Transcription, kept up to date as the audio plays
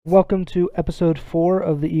Welcome to episode 4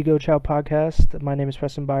 of the Ego Chow podcast. My name is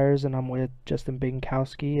Preston Byers and I'm with Justin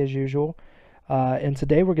Binkowski as usual. And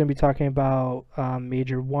today we're going to be talking about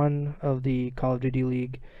Major 1 of the Call of Duty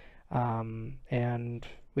League. And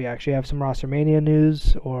we actually have some Roster Mania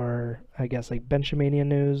news, or I guess like Benchamania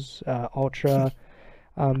news, Ultra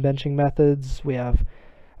benching methods. We have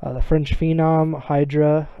the French Phenom,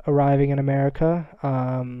 Hydra, arriving in America.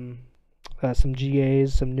 Some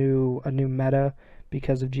GAs, a new meta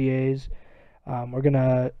because of GAs. We're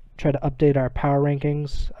gonna try to update our power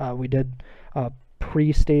rankings. We did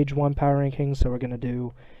pre-stage 1 power rankings, so we're gonna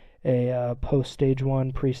do a post-stage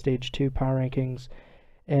 1, pre-stage 2 power rankings,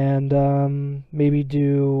 and maybe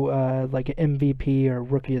do like an MVP or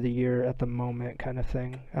Rookie of the Year at the moment kind of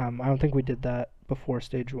thing. I don't think we did that before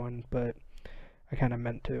stage 1, but I kind of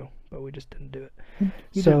meant to, but we just didn't do it. You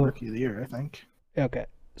did So, Rookie of the Year, I think. okay.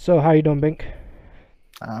 So how you doing, Bink?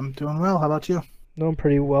 I'm doing well. How about you? Doing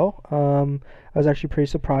pretty well. I was actually pretty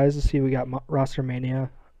surprised to see we got Roster Mania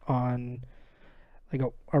on like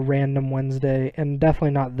a random Wednesday, and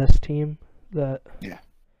definitely not this team. That Yeah.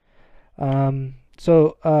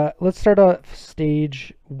 so let's start off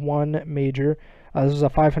stage 1 major. This was a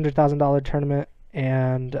 $500,000 tournament,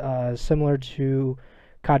 and similar to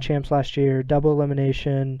COD Champs last year, double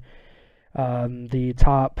elimination. The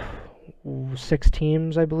top 6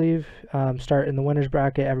 teams, I believe, start in the winners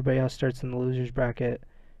bracket. Everybody else starts in the losers bracket.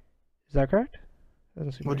 Is that correct?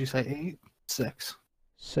 Doesn't seem What'd right. you say? 8? 6.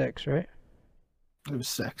 6, right? It was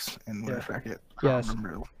 6 in winner's bracket. I Yes. don't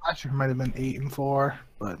remember. Last year might have been 8 and 4,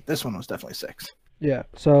 but this one was definitely 6. Yeah.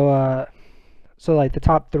 So like the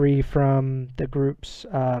top 3 from the groups,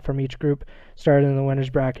 from each group, started in the winners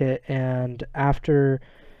bracket, and after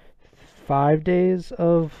 5 days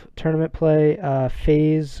of tournament play,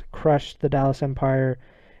 FaZe crushed the Dallas Empire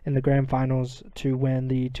in the grand finals to win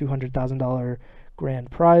the $200,000 grand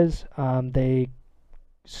prize. They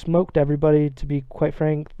smoked everybody, to be quite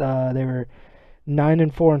frank. They were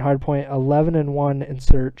 9-4 in hardpoint, 11-1 in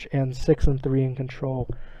search, and 6-3 in control.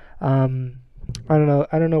 I don't know.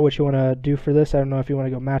 I don't know what you want to do for this. I don't know if you want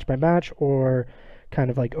to go match by match or kind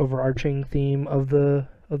of like overarching theme of the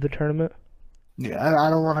tournament. Yeah, I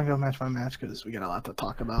don't want to go match by match because we got a lot to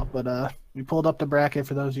talk about. But we pulled up the bracket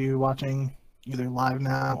for those of you watching either live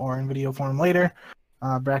now or in video form later.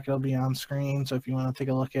 Bracket will be on screen, so if you want to take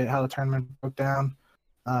a look at how the tournament broke down,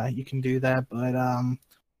 you can do that. But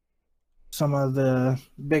some of the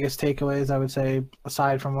biggest takeaways, I would say,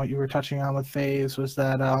 aside from what you were touching on with FaZe, was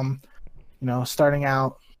that starting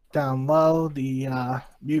out down low, the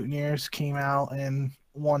Mutineers came out and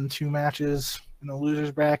won 2 matches in the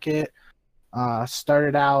losers bracket.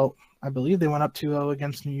 Started out, I believe they went up 2-0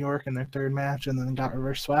 against New York in their 3rd match and then got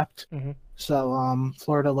reverse swept. Mm-hmm. So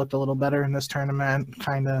Florida looked a little better in this tournament,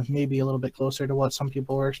 kind of maybe a little bit closer to what some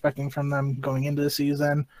people were expecting from them going into the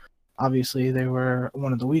season. Obviously, they were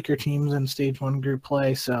one of the weaker teams in stage 1 group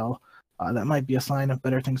play, so that might be a sign of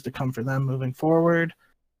better things to come for them moving forward.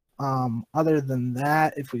 Other than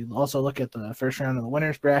that, if we also look at the first round of the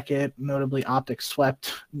winners bracket, notably Optic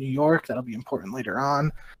swept New York. That'll be important later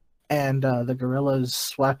on. And the Gorillas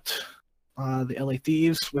swept the LA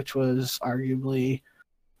Thieves, which was arguably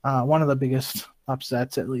one of the biggest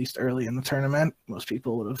upsets, at least early in the tournament. Most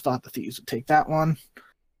people would have thought the Thieves would take that one.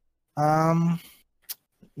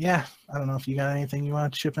 Yeah, I don't know if you got anything you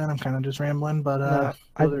want to chip in. I'm kind of just rambling, but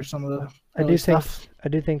those are some of the early stuff. I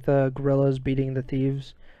do think the Gorillas beating the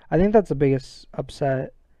Thieves. I think that's the biggest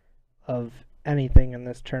upset of anything in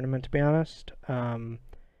this tournament, to be honest. I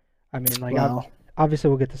mean, like, obviously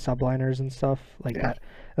we'll get the subliners and stuff like that.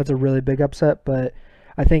 That's a really big upset, but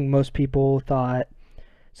I think most people thought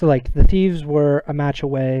so. Like, the Thieves were a match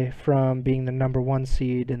away from being the number 1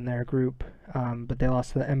 seed in their group, but they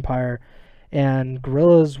lost to the Empire, and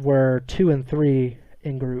Gorillas were 2-3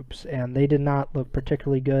 in groups, and they did not look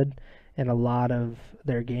particularly good in a lot of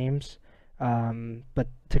their games. But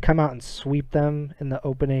to come out and sweep them in the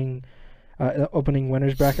opening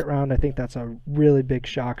winners bracket round, I think that's a really big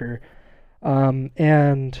shocker.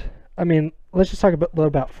 And I mean, let's just talk a little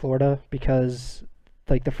about Florida, because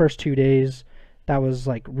like the first 2 days, that was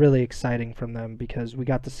like really exciting from them because we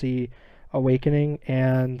got to see Awakening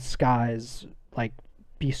and Skies like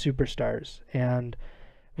be superstars, and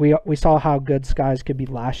we saw how good Skies could be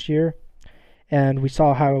last year, and we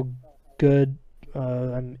saw how good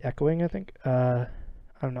I'm echoing, I think. I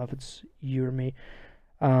don't know if it's you or me.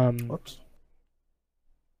 Whoops.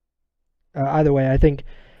 Either way, I think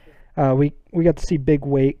we got to see Big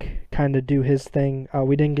Wake kind of do his thing.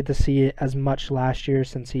 We didn't get to see it as much last year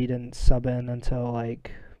since he didn't sub in until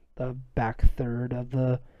like the back third of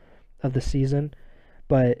the season,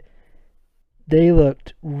 but they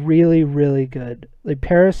looked really, really good. Like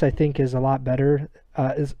Paris, I think is a lot better.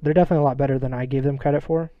 They're definitely a lot better than I gave them credit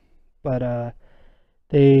for, but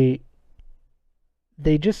they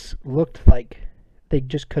they just looked like they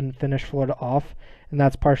just couldn't finish Florida off, and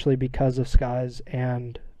that's partially because of Skies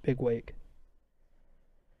and Big Wake.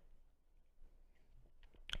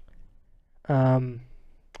 Um,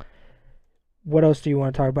 what else do you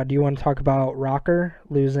want to talk about? Do you want to talk about Rocker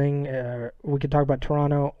losing? We could talk about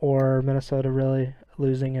Toronto or Minnesota really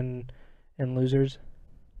losing in losers.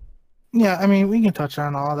 Yeah, I mean, we can touch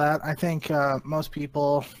on all that. I think most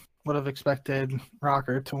people would have expected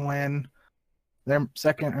Rocker to win their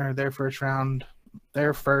second or their first round,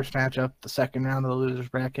 their first matchup, the second round of the losers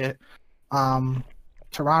bracket. Um,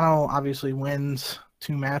 Toronto obviously wins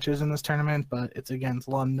 2 matches in this tournament, but it's against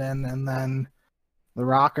London and then the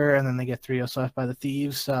Rocker, and then they get 3-0 swept by the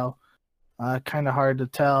Thieves. So kind of hard to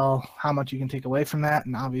tell how much you can take away from that.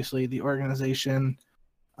 And obviously, the organization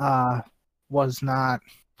was not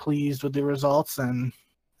pleased with the results. And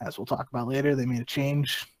as we'll talk about later, they made a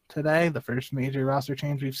change today, the first major roster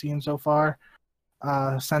change we've seen so far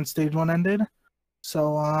since Stage 1 ended.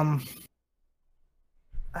 So I'm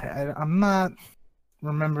not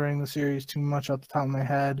remembering the series too much off the top of my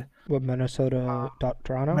head. What Minnesota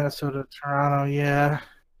Toronto? Minnesota Toronto, yeah.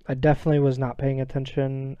 I definitely was not paying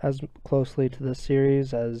attention as closely to this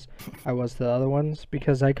series as I was to the other ones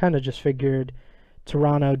because I kind of just figured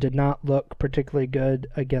Toronto did not look particularly good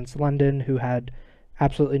against London, who had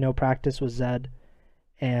absolutely no practice with Zed.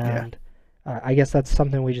 And I guess that's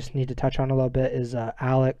something we just need to touch on a little bit is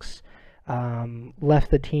Alex left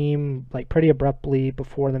the team like pretty abruptly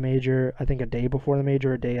before the major, I think a day before the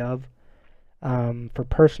major, a day of, for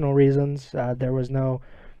personal reasons. There was no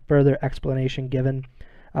further explanation given.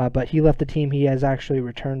 But he left the team. He has actually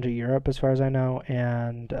returned to Europe, as far as I know,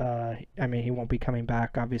 and I mean he won't be coming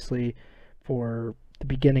back, obviously, for the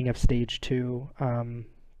beginning of Stage 2.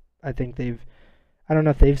 I think I don't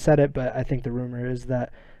know if they've said it, but I think the rumor is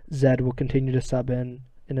that Zed will continue to sub in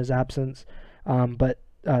his absence. But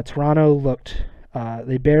Toronto looked,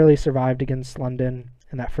 they barely survived against London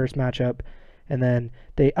in that first matchup, and then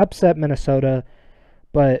they upset Minnesota,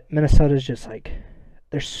 but Minnesota's just like,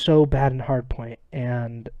 they're so bad in hardpoint,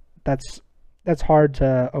 and that's hard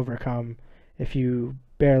to overcome if you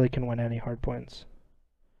barely can win any hardpoints.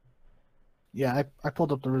 Yeah, I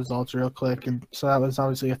pulled up the results real quick, and so that was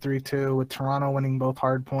obviously a 3-2 with Toronto winning both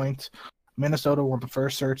hardpoints. Minnesota won the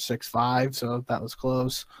first search 6-5, so that was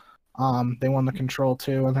close. They won the control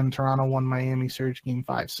too, and then Toronto won Miami search game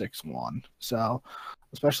 5-6-1. So,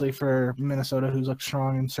 especially for Minnesota, who's looked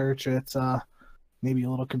strong in search, it's maybe a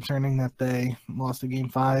little concerning that they lost the game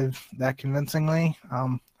 5 that convincingly.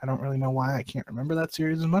 I don't really know why I can't remember that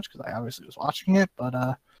series as much because I obviously was watching it,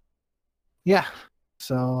 but yeah.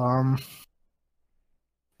 So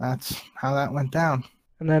that's how that went down.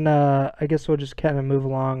 And then I guess we'll just kind of move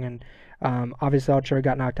along, and obviously Ultra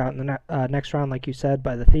got knocked out in the next round, like you said,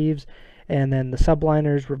 by the Thieves, and then the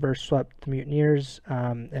Subliners reverse swept the Mutineers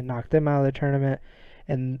and knocked them out of the tournament.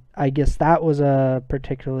 And I guess that was a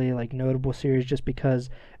particularly like notable series just because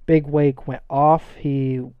Big Wake went off.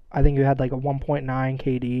 I think he had like a 1.9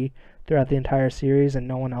 KD throughout the entire series, and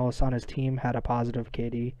no one else on his team had a positive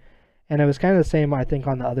KD. And it was kind of the same, I think,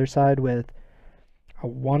 on the other side with, I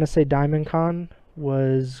want to say Diamond Con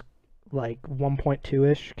was like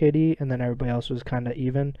 1.2-ish KD, and then everybody else was kind of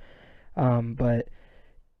even. But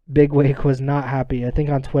Big Wake was not happy. I think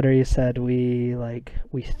on Twitter he said we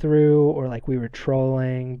threw, or like we were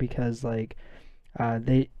trolling because like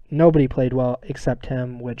nobody played well except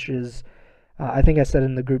him, which is I think I said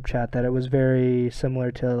in the group chat that it was very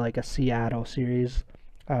similar to like a Seattle series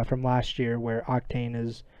from last year where Octane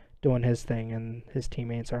is doing his thing and his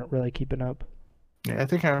teammates aren't really keeping up. Yeah, I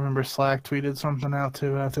think I remember Slack tweeted something out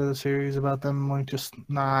too after the series about them like just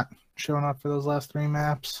not showing up for those last 3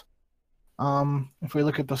 maps. If we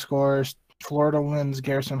look at the scores, Florida wins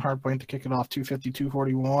Garrison Hardpoint to kick it off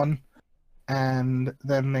 250-241, and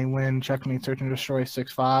then they win Checkmate Search and Destroy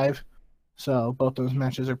 6-5. So both those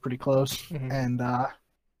matches are pretty close. Mm-hmm. And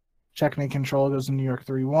Checkmate Control goes to New York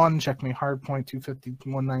 3-1, Checkmate Hardpoint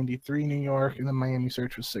 250-193 New York, and then Miami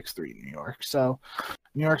Search was 6-3 New York. So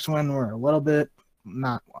New York's win were a little bit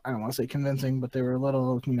not, I don't want to say convincing, but they were a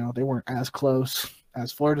little, they weren't as close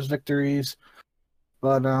as Florida's victories.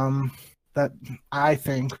 But that I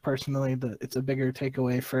think personally that it's a bigger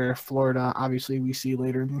takeaway for Florida. Obviously, we see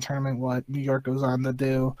later in the tournament what New York goes on to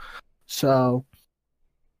do. So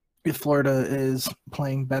if Florida is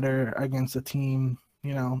playing better against a team,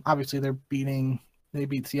 obviously they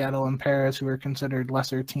beat Seattle and Paris, who are considered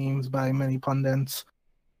lesser teams by many pundits.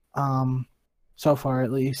 so far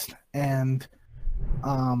at least. And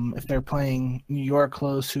if they're playing New York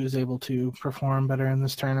close, who's able to perform better in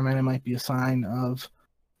this tournament, it might be a sign of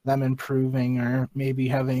them improving or maybe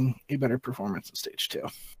having a better performance in stage 2.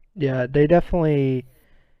 Yeah, they definitely.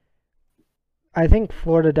 I think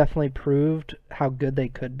Florida definitely proved how good they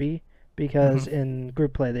could be because in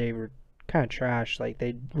group play they were kind of trash. Like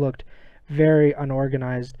they looked very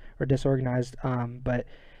unorganized or disorganized. But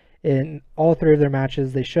in all three of their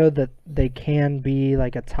matches, they showed that they can be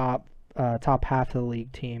like a top half of the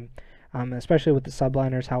league team. Especially with the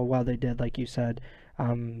subliners, how well they did, like you said,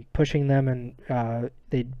 pushing them, and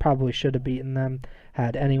they probably should have beaten them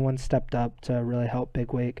had anyone stepped up to really help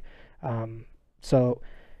Big Wake. So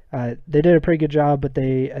they did a pretty good job, but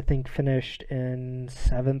they, I think, finished in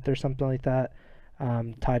 7th or something like that,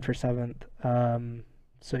 tied for 7th.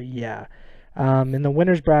 So yeah, in the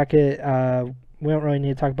winners bracket, we don't really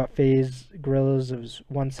need to talk about FaZe Gorillas. It was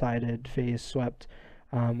one-sided. FaZe swept,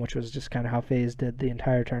 which was just kind of how FaZe did the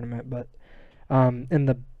entire tournament. But in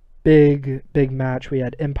the big match, we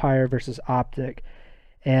had Empire versus Optic,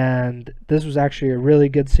 and this was actually a really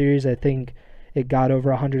good series. I think it got over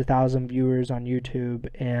 100,000 viewers on YouTube,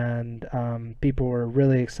 and people were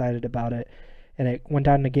really excited about it. And it went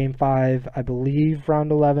down to Game 5, I believe,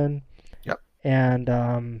 round 11. Yep. And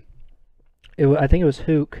I think it was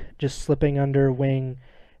Hook just slipping under wing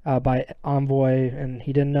by Envoy, and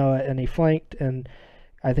he didn't know it, and he flanked, and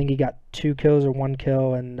I think he got 2 kills or 1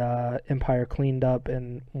 kill, and Empire cleaned up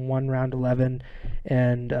and won round 11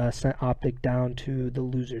 and sent Optic down to the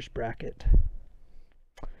losers bracket.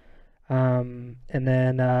 And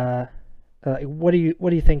then what do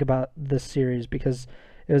you think about this series? Because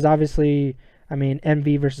it was obviously, I mean,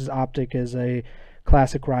 NV versus Optic is a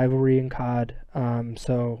classic rivalry in COD.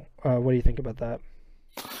 So what do you think about that?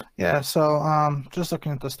 Yeah, so just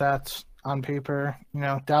looking at the stats on paper,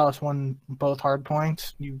 Dallas won both hard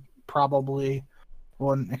points. You probably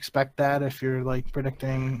wouldn't expect that if you're like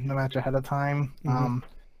predicting the match ahead of time.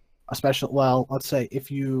 Especially, well, let's say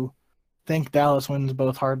if you think Dallas wins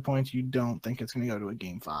both hard points, you don't think it's going to go to a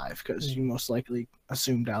Game 5 because you most likely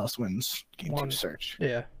assume Dallas wins Game 2 search.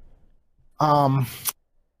 Yeah.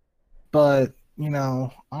 But,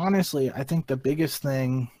 honestly, I think the biggest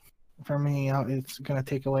thing for me, it's going to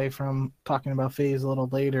take away from talking about FaZe a little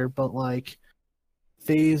later, but like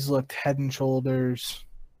FaZe looked head and shoulders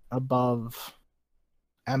above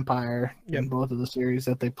Empire in both of the series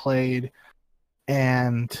that they played.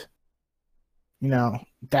 And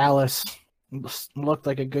Dallas looked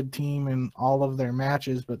like a good team in all of their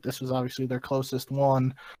matches, but this was obviously their closest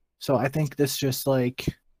one. So I think this just like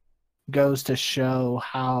goes to show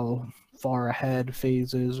how far ahead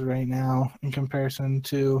FaZe is right now in comparison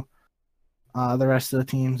to the rest of the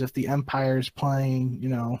teams. If the Empire's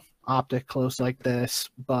playing, Optic close like this,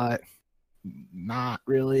 but not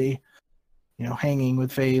really hanging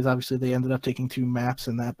with FaZe. Obviously, they ended up taking 2 maps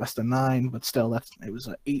in that best of 9, but still, it was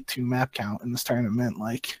an 8-2 map count in this tournament.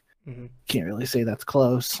 Like, can't really say that's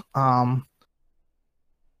close.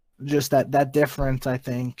 Just that difference, I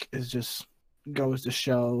think, is goes to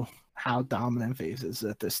show how dominant FaZe is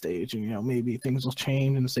at this stage. And maybe things will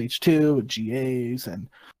change in stage 2 with GAs and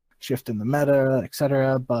shift in the meta,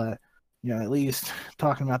 etc. But at least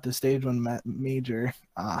talking about the stage 1 major,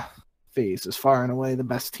 FaZe is far and away the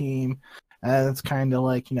best team. And it's kind of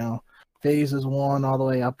like, FaZe is 1 all the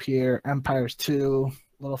way up here, Empire's 2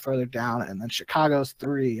 a little further down, and then Chicago's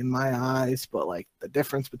 3 in my eyes. But like the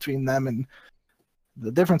difference between Dallas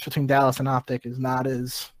and Optic is not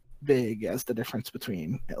as big as the difference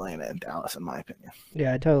between Atlanta and Dallas, in my opinion.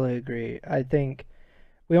 Yeah, I totally agree. I think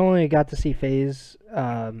we only got to see FaZe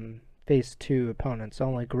 2 opponents,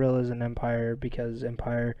 only Gorillas and Empire, because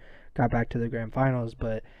Empire got back to the grand finals.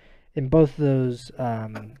 But in both of those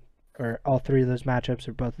or all 3 of those matchups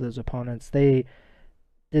or both of those opponents, they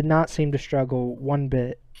did not seem to struggle one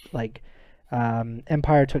bit. Like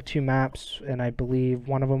Empire took 2 maps, and I believe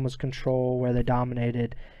one of them was Control, where they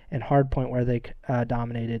dominated, and Hardpoint, where they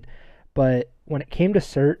dominated. But when it came to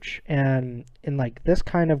Search, and in like this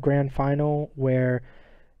kind of grand final where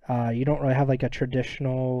you don't really have like a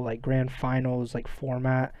traditional like grand finals like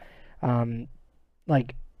format,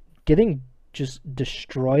 like getting just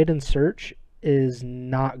destroyed in Search is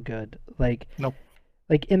not good. Like, nope.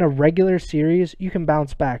 Like in a regular series, you can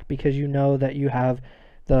bounce back because you know that you have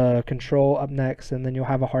the Control up next, and then you'll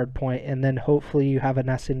have a hard point, and then hopefully you have an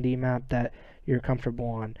S&D map that you're comfortable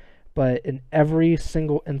on. But in every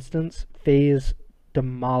single instance, FaZe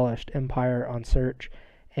demolished Empire on Search,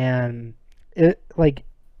 and it like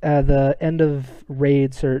the end of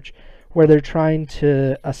Raid Search, where they're trying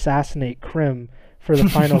to assassinate Krim for the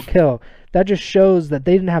final kill. That just shows that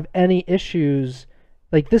they didn't have any issues.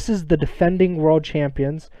 Like, this is the defending world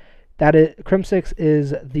champions. Crimsix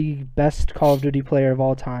is the best Call of Duty player of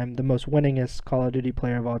all time, the most winningest Call of Duty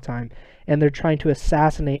player of all time, and they're trying to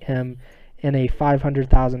assassinate him in a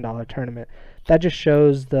 $500,000 tournament. That just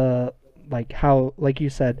shows how, like you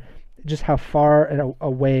said, just how far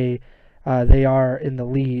away they are in the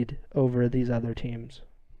lead over these other teams.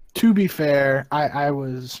 To be fair, I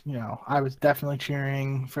was definitely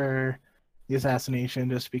cheering for the assassination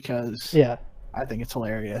just because I think it's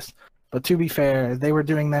hilarious. But to be fair, they were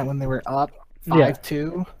doing that when they were up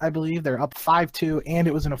 5-2, I believe. They're up 5-2, and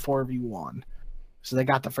it was in a 4v1. So they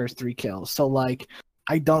got the first 3 kills. So, like,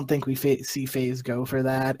 I don't think we see FaZe go for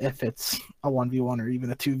that if it's a 1v1 or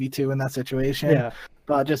even a 2v2 in that situation. Yeah.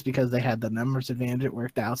 But just because they had the numbers advantage, it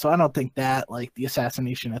worked out. So I don't think that, like, the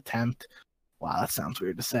assassination attempt, wow, that sounds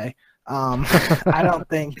weird to say. I don't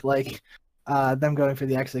think, like, them going for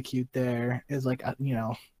the execute there is, like, a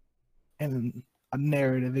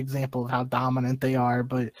narrative example of how dominant they are,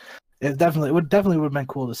 but it would have been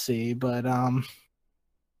cool to see. But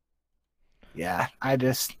yeah, I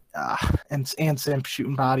just and Simp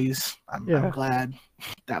shooting bodies. I'm glad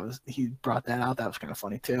he brought that out. That was kind of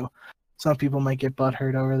funny too. Some people might get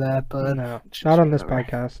butthurt over that, but no, not on this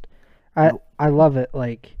podcast. I love it.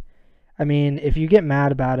 Like, I mean, if you get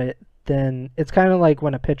mad about it, then it's kind of like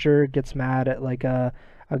when a pitcher gets mad at like a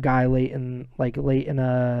guy late in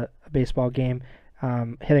a baseball game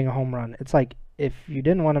hitting a home run. It's like, if you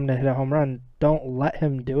didn't want him to hit a home run, don't let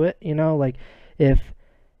him do it. You know, like if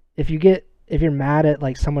you're mad at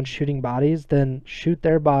like someone shooting bodies, then shoot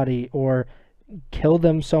their body or kill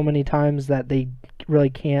them so many times that they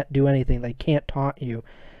really can't do anything. They can't taunt you.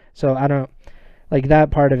 So I don't like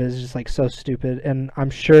that part of it is just like so stupid. And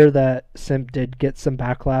I'm sure that Simp did get some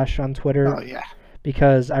backlash on Twitter. Oh yeah.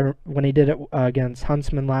 Because when he did it against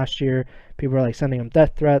Huntsman last year, people were like sending him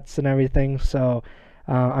death threats and everything. So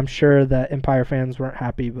I'm sure that Empire fans weren't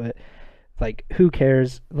happy, but like, who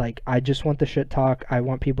cares? Like, I just want the shit talk. I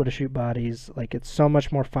want people to shoot bodies. Like, it's so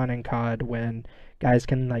much more fun in COD when guys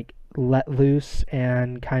can like let loose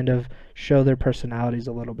and kind of show their personalities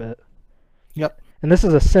a little bit. Yep. And this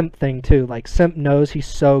is a Simp thing too. Like, Simp knows he's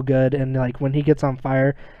so good, and like when he gets on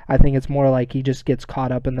fire, I think it's more like he just gets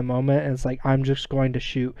caught up in the moment, and it's like, I'm just going to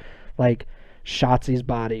shoot like Shotzi's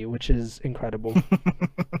body, which is incredible.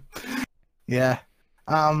 Yeah.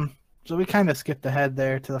 So we kind of skipped ahead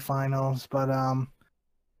there to the finals, but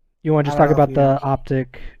you want to just talk about the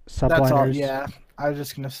Optic subliners? That's all. Yeah, I was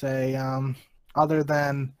just gonna say, other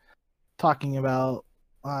than talking about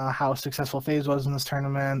how successful FaZe was in this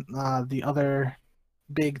tournament, the other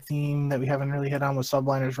big theme that we haven't really hit on was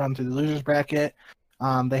subliners run through the losers bracket.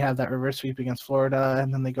 They have that reverse sweep against Florida,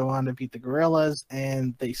 and then they go on to beat the Gorillas,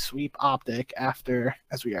 and they sweep Optic after,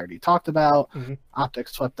 as we already talked about, Optic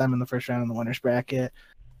swept them in the first round in the winners bracket.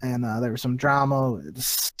 And there was some drama with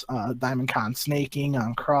Diamond Con snaking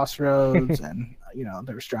on Crossroads, and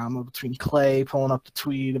there was drama between Clay pulling up the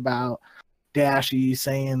tweet about Dashy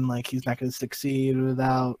saying like he's not going to succeed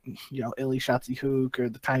without Illy, Shotzi Hook, or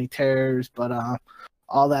the Tiny Terrors. But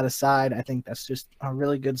all that aside, I think that's just a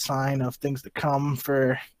really good sign of things to come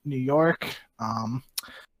for New York.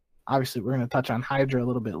 Obviously, we're going to touch on Hydra a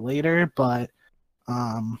little bit later, but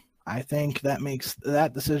I think that makes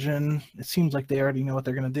that decision, it seems like they already know what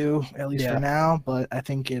they're going to do, at least for now, but I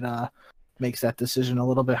think it makes that decision a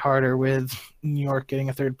little bit harder with New York getting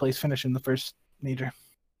a third place finish in the first major.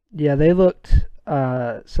 Yeah, they looked,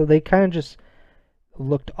 so they kind of just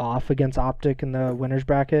looked off against Optic in the winners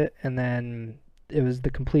bracket, and then it was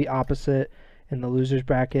the complete opposite in the losers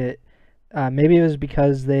bracket. Maybe it was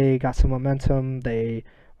because they got some momentum. They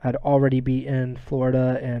had already beaten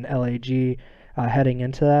Florida and LAG heading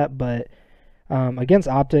into that, but against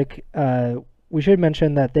Optic, we should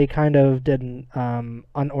mention that they kind of did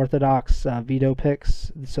unorthodox veto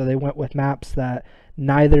picks, so they went with maps that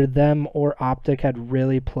neither them or Optic had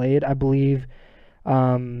really played. I believe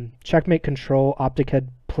Checkmate Control, Optic had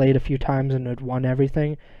played a few times and had won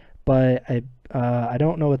everything, but I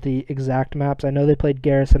don't know what the exact maps. I know they played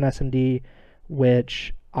Garrison S&D,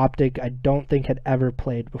 which Optic I don't think had ever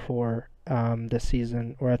played before this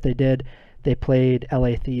season, or if they did, they played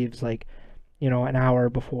LA Thieves like an hour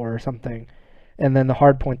before or something. And then the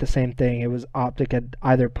Hardpoint, the same thing. It was Optic had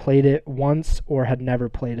either played it once or had never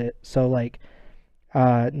played it. So like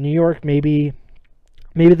New York, maybe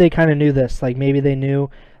they kind of knew this. Like maybe they knew,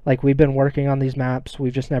 like, we've been working on these maps,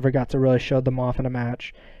 we've just never got to really show them off in a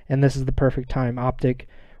match, and this is the perfect time. Optic,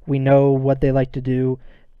 we know what they like to do.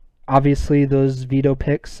 Obviously, those veto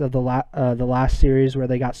picks of the last series where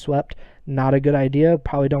they got swept, not a good idea.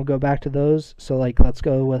 Probably don't go back to those. So like, let's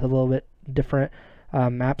go with a little bit different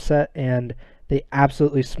map set, and they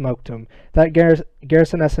absolutely smoked them. That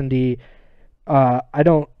Garrison S&D, I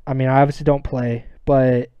don't. I mean, I obviously don't play,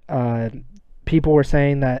 but people were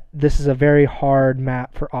saying that this is a very hard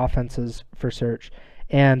map for offenses for Search,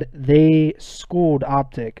 and they schooled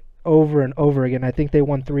Optic over and over again. I think they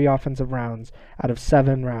won 3 offensive rounds out of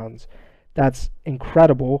 7 rounds. That's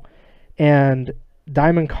incredible. And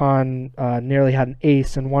Diamond Con nearly had an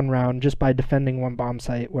ace in 1 round just by defending 1 bomb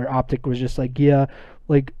site, where Optic was just like, yeah,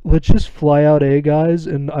 like, let's just fly out A, guys,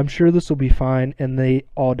 and I'm sure this will be fine. And they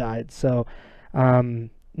all died. So New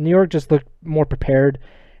York just looked more prepared,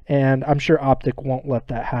 and I'm sure Optic won't let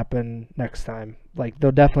that happen next time. Like,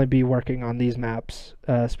 they'll definitely be working on these maps,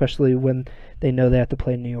 especially when they know they have to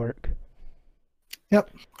play New York.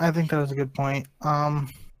 Yep, I think that was a good point.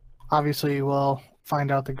 Obviously, we'll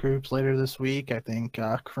find out the groups later this week. I think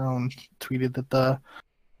Crone tweeted that the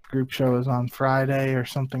group show is on Friday or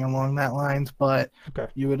something along that lines, but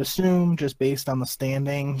okay. You would assume, just based on the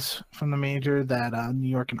standings from the major, that New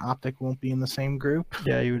York and Optic won't be in the same group.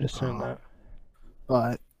 Yeah, you would assume that.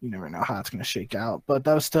 But you never know how it's going to shake out. But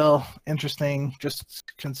that was still interesting,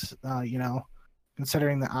 just considering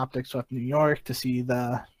the Optic swept New York, to see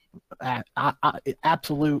the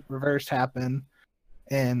absolute reverse happen,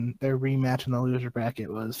 and their rematch in the loser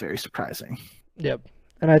bracket was very surprising. Yep,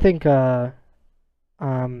 and I think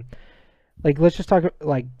like, let's just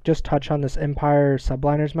touch on this Empire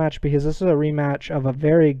Subliners match, because this is a rematch of a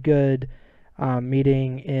very good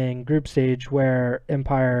meeting in group stage where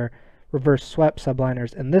Empire reverse swept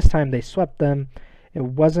Subliners, and this time they swept them. It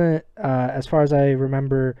wasn't, as far as I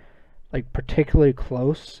remember, like, particularly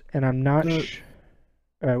close, and I'm not sure.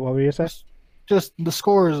 What were you saying? Just the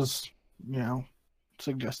scores,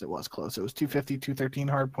 suggest it was close. It was 250, 213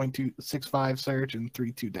 Hardpoint, 265 Search, and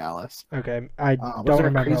 3-2 Dallas. Okay, I don't was there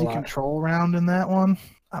remember a crazy a lot. control round in that one?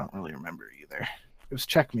 I don't really remember either. It was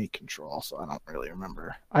checkmate control, so I don't really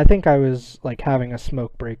remember. I think I was like having a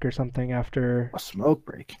smoke break or something after. A smoke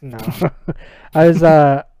break? No, I was.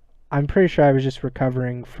 I'm pretty sure I was just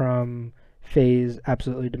recovering from FaZe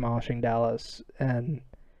absolutely demolishing Dallas, and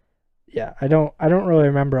yeah, I don't really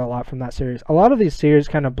remember a lot from that series. A lot of these series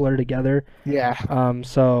kind of blur together. Yeah.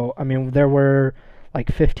 So I mean, there were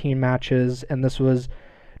like 15 matches, and this was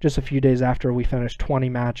just a few days after we finished 20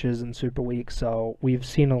 matches in Super Week. So we've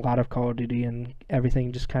seen a lot of Call of Duty, and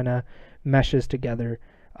everything just kind of meshes together.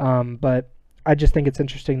 But I just think it's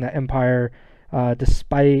interesting that Empire,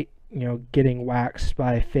 despite getting waxed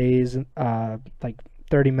by FaZe like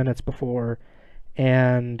 30 minutes before,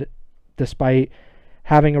 and despite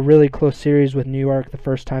having a really close series with New York the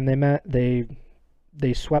first time they met, they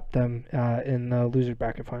swept them in the loser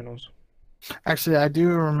bracket finals. Actually, I do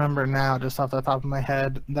remember now, just off the top of my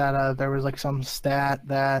head, that there was like some stat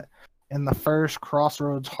that in the first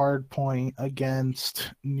Crossroads Hardpoint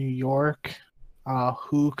against New York,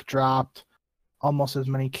 Hook dropped almost as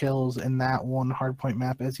many kills in that one Hardpoint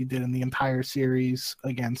map as he did in the entire series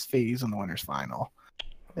against FaZe in the winners final.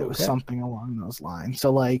 It was something along those lines.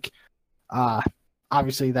 So like,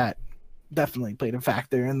 obviously that definitely played a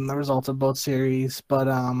factor in the results of both series, but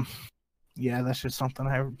yeah, that's just something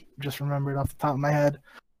I just remembered off the top of my head.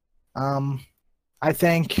 I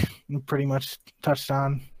think we pretty much touched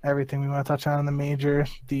on everything we want to touch on in the major.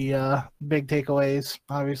 The big takeaways,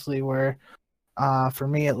 obviously, were, for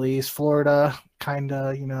me at least, Florida kind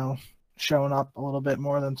of, showing up a little bit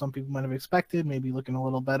more than some people might have expected, maybe looking a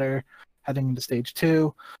little better heading into stage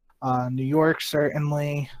 2. New York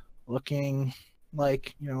certainly looking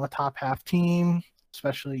like, a top half team,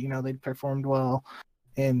 especially, they performed well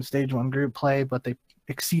in stage 1 group play, but they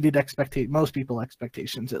exceeded most people's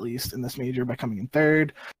expectations, at least in this major, by coming in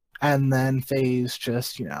 3rd. And then FaZe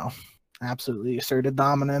just, absolutely asserted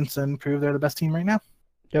dominance and proved they're the best team right now.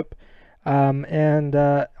 Yep. And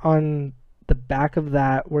on the back of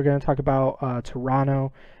that, we're going to talk about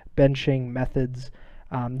Toronto benching Methods.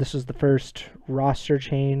 This was the first roster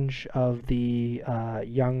change of the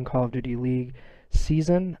Young Call of Duty League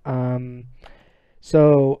season.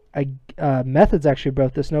 So Methods actually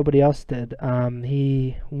broke this. Nobody else did.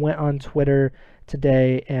 He went on Twitter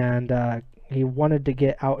today, and he wanted to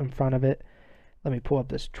get out in front of it. Let me pull up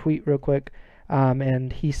this tweet real quick.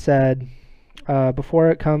 And he said,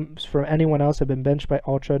 before it comes from anyone else, I've been benched by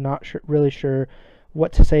Ultra, not really sure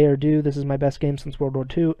what to say or do. This is my best game since World War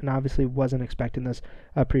II, and obviously wasn't expecting this.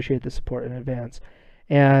 I appreciate the support in advance.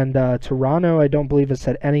 And Toronto, I don't believe, has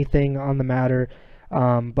said anything on the matter.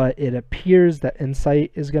 But it appears that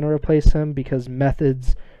Insight is going to replace him, because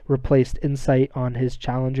Methods replaced Insight on his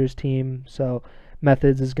Challengers team. So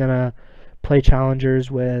Methods is gonna play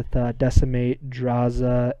Challengers with Decimate,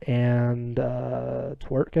 Draza, and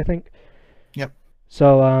Twerk, I think. Yep.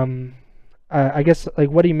 So I guess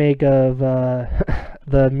like what do you make of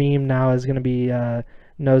the meme now is gonna be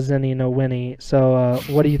no Zenny, no Winnie. So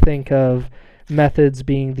what do you think of Methods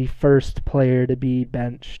being the first player to be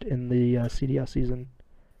benched in the CDL season?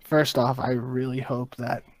 First off, I really hope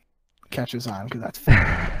that catches on because that's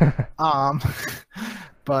funny.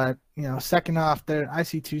 But second off, I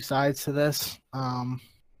see two sides to this.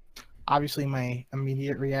 Obviously, my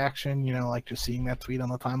immediate reaction, like just seeing that tweet on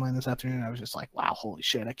the timeline this afternoon, I was just like, wow, holy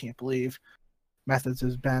shit, I can't believe Methods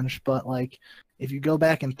is benched. But like, if you go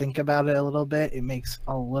back and think about it a little bit, it makes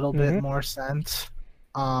a little bit more sense.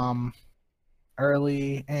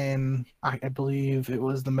 Early in, I believe it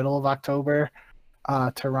was the middle of October,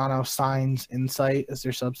 Toronto signs Insight as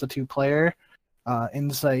their substitute player.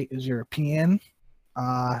 Insight is European.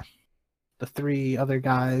 The three other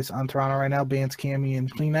guys on Toronto right now, Bance, Cammy,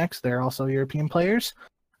 and Kleenex, they're also European players.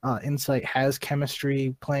 Insight has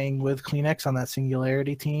chemistry playing with Kleenex on that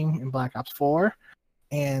Singularity team in Black Ops 4.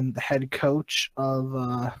 And the head coach of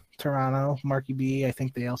Toronto, Marky B, I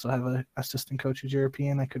think they also have an assistant coach who's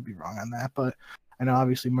European. I could be wrong on that, but I know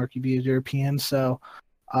obviously Marky B is European. So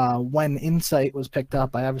when Insight was picked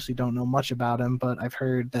up, I obviously don't know much about him, but I've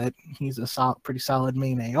heard that he's a pretty solid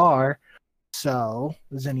main AR. So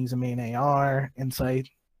Zenny's a main AR. Insight,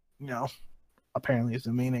 apparently is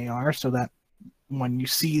a main AR. So that when you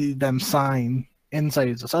see them sign Insight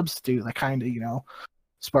as a substitute, that kind of,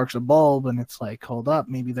 sparks a bulb, and it's like, hold up,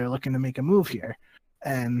 maybe they're looking to make a move here.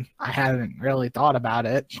 And I hadn't really thought about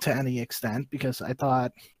it to any extent because I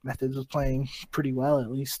thought Methods was playing pretty well,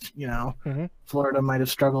 at least, Florida might have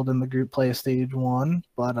struggled in the group play of stage 1,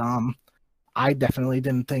 but I definitely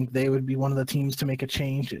didn't think they would be one of the teams to make a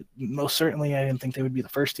change. Most certainly, I didn't think they would be the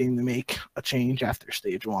first team to make a change after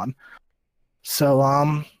stage 1.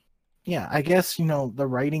 So, yeah, I guess, the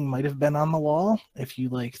writing might have been on the wall if you,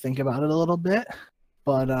 think about it a little bit,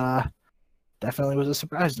 but definitely was a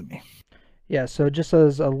surprise to me. Yeah, so just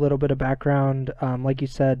as a little bit of background, like you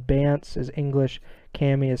said, Bance is English,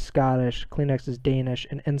 Cammy is Scottish, Kleenex is Danish,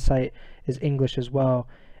 and Insight is English as well.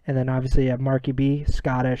 And then obviously you have Marky B,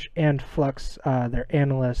 Scottish, and Flux, their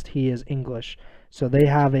analyst, he is English. So they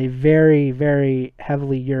have a very, very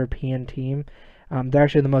heavily European team. They're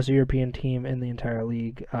actually the most European team in the entire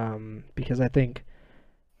league because I think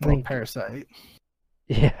Parasite.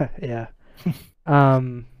 Yeah.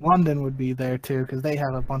 London would be there too because they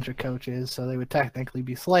have a bunch of coaches, so they would technically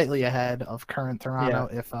be slightly ahead of current Toronto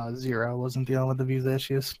if Zero wasn't dealing with the visa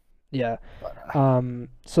issues. Yeah. But,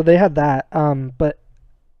 so they had that. But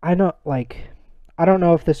I don't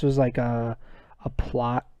know if this was like a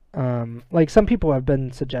plot. Like some people have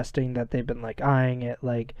been suggesting that they've been like eyeing it,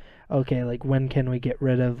 like, okay, like when can we get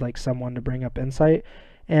rid of like someone to bring up Insight?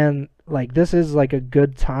 And like this is like a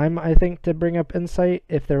good time, I think, to bring up Insight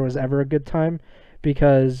if there was ever a good time,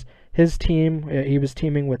 because his team, he was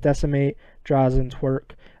teaming with Decimate, Draws, and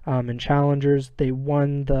Twerk in Challengers. They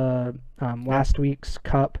won the last week's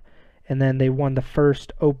Cup, and then they won the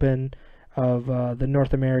first Open of the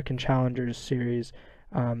North American Challengers Series.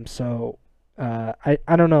 So I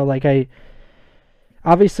don't know, like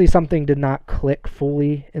obviously something did not click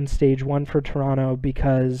fully in stage 1 for Toronto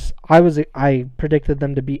because I predicted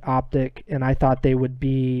them to be Optic, and I thought they would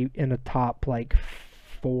be in a top like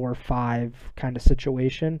 4 or 5 kind of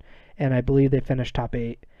situation, and I believe they finished top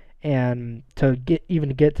 8. And to get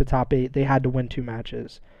to top 8, they had to win 2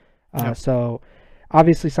 matches. So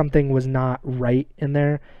obviously something was not right in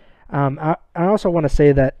there. I also want to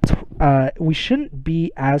say that we shouldn't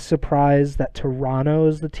be as surprised that Toronto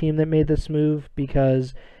is the team that made this move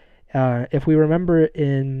because if we remember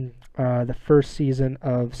in the first season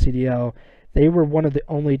of CDL, they were one of the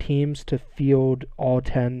only teams to field all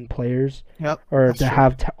 10 players, or to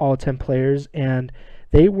have all 10 players, and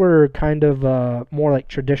they were kind of more like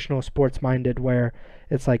traditional sports-minded where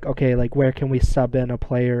it's like, okay, like where can we sub in a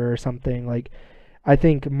player or something. Like I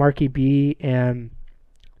think Marky B and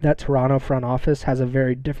that Toronto front office has a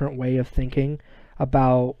very different way of thinking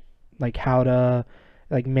about like how to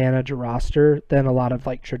like manage a roster than a lot of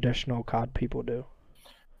like traditional COD people do.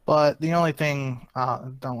 But the only thing,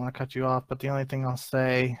 don't want to cut you off, but the only thing I'll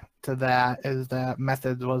say to that is that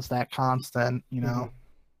Methods was that constant,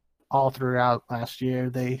 all throughout last year.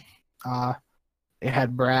 They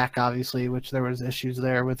had Brack, obviously, which there was issues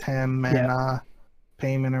there with him and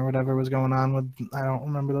payment or whatever was going on with, I don't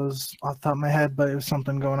remember those off the top of my head, but it was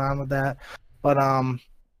something going on with that. But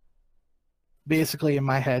basically in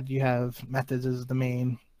my head you have Methods as the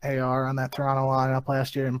main AR on that Toronto lineup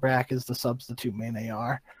last year, and Brack is the substitute main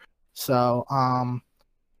AR. So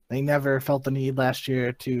they never felt the need last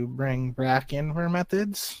year to bring Brack in for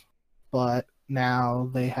Methods, but now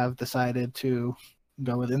they have decided to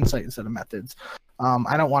go with Insight instead of Methods.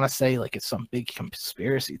 I don't want to say like it's some big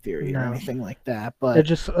conspiracy theory or anything like that, but it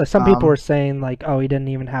just some people were saying like, oh, he didn't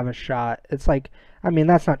even have a shot. It's like, I mean,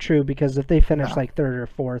 that's not true, because if they finished like third or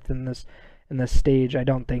fourth in this stage, I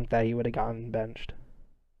don't think that he would have gotten benched.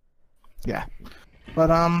 Yeah, but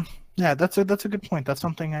yeah, that's a good point. That's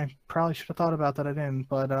something I probably should have thought about that I didn't.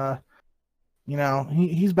 But you know,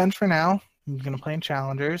 he's benched for now. He's gonna play in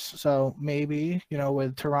challengers, so maybe, you know,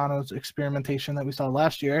 with Toronto's experimentation that we saw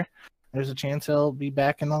last year, there's a chance he'll be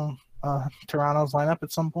back in the Toronto's lineup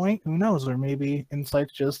at some point. Who knows? Or maybe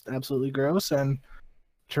Insight's just absolutely gross and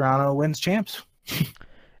Toronto wins champs.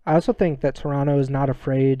 I also think that Toronto is not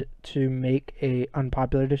afraid to make a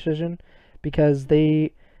unpopular decision, because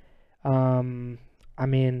they, I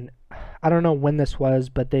mean, I don't know when this was,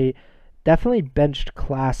 but they definitely benched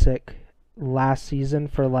Classic last season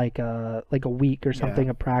for like a week or something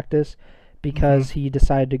of practice, because he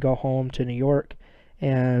decided to go home to New York,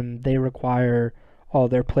 and they require all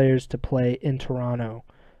their players to play in Toronto.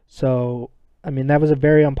 So, I mean, that was a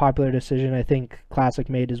very unpopular decision. I think Classic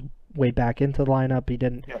made his way back into the lineup. He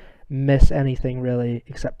didn't miss anything really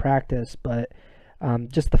except practice, but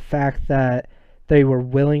just the fact that they were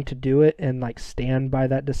willing to do it and like stand by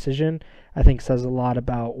that decision, I think says a lot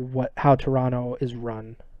about how Toronto is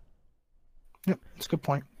run. Yep, that's a good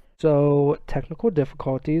point. So, technical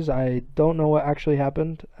difficulties. I don't know what actually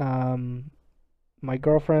happened. My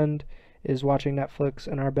girlfriend is watching Netflix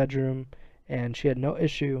in our bedroom, and she had no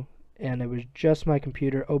issue, and it was just my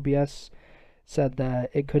computer. OBS said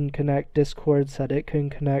that it couldn't connect. Discord said it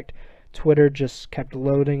couldn't connect. Twitter just kept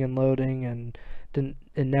loading and loading, and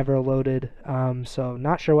it never loaded. So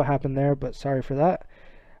not sure what happened there, but sorry for that.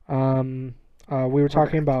 We were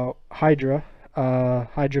talking about Hydra.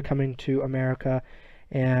 Hydra coming to America,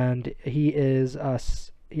 and he is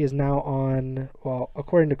now on, well,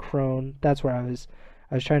 according to Crone, that's where I was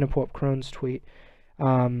trying to pull up Crone's tweet.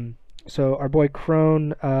 So our boy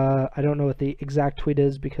Crone, I don't know what the exact tweet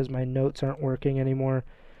is because my notes aren't working anymore,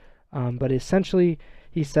 but essentially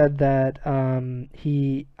he said that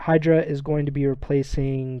Hydra is going to be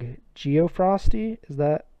replacing Geofrosty. Is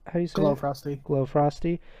that how you say Glowfrosty. it?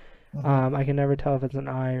 Glowfrosty. I can never tell if it's an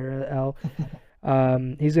I or an L.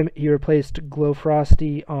 He replaced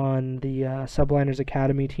Glowfrosty on the Subliners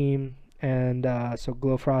Academy team, and so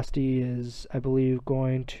Glowfrosty is, I believe,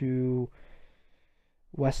 going to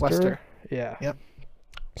Wester. Yeah. Yep.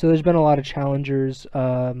 So there's been a lot of challengers,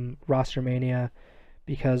 roster mania,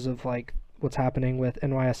 because of like what's happening with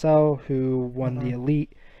NYSL, who won the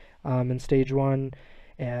Elite in Stage 1,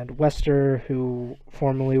 and Wester, who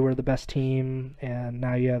formerly were the best team, and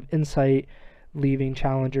now you have Insight leaving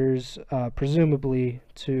challengers, presumably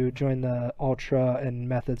to join the Ultra, and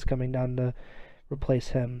Methods coming down to replace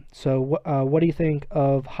him. So what do you think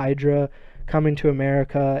of Hydra coming to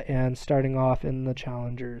America and starting off in the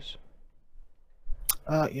challengers?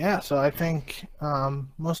 Yeah, so I think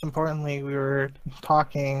most importantly, we were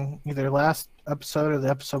talking either last episode or the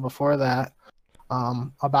episode before that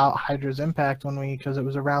about Hydra's impact because it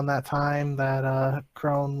was around that time that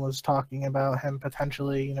Crone was talking about him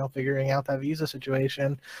potentially, you know, figuring out that visa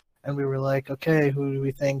situation, and we were like, okay, who do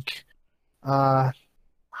we think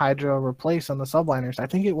Hydra replace on the subliners? I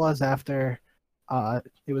think it was after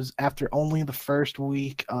only the first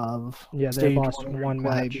week of they lost one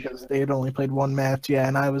match because they had only played one match. Yeah,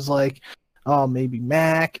 and I was like, oh, maybe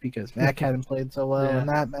Mac, because Mac hadn't played so well in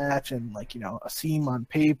that match, and like, you know, Asim on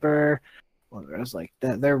paper, well, there was like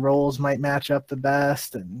that their roles might match up the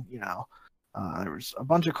best, and you know, there was a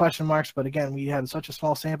bunch of question marks. But again, we had such a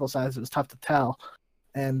small sample size; it was tough to tell.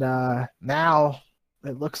 And now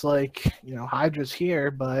it looks like, you know, Hydra's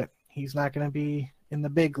here, but he's not going to be in the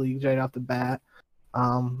big leagues right off the bat.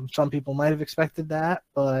 Some people might have expected that,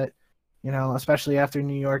 but you know, especially after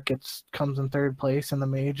New York comes in third place in the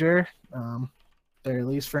major, they're, at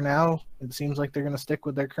least for now, it seems like they're going to stick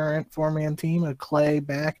with their current four-man team of Clay,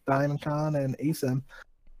 Mac, Diamond Con, and ASIM.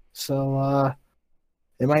 So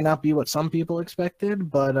it might not be what some people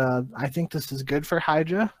expected, but I think this is good for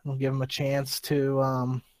Hydra. It'll give him a chance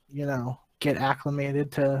to, you know, get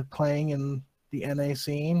acclimated to playing in the NA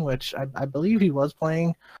scene, which I believe he was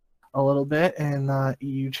playing a little bit in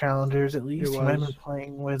EU Challengers, at least. He might have been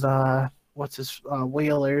playing with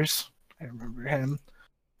Whalers. I remember him.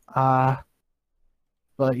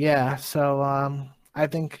 But yeah, so I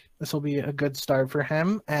think this will be a good start for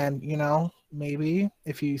him, and you know, maybe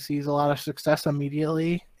if he sees a lot of success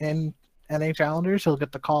immediately in NA challengers, he'll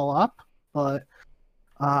get the call up. But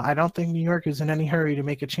I don't think New York is in any hurry to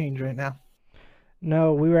make a change right now.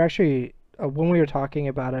 No, we were actually when we were talking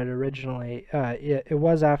about it originally. It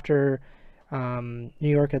was after New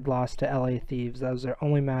York had lost to LA Thieves. That was their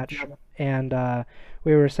only match, and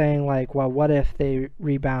we were saying like, well, what if they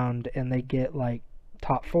rebound and they get like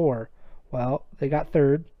top four? Well, they got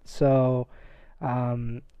third, so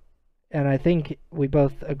and I think we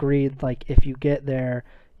both agreed like if you get there,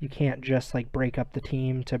 you can't just like break up the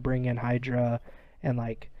team to bring in Hydra and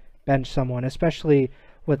like bench someone, especially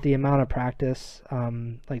with the amount of practice,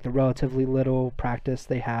 like the relatively little practice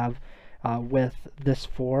they have with this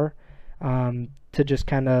four, to just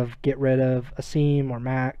kind of get rid of Asim or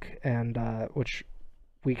Mac, and which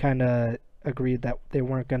we kind of agreed that they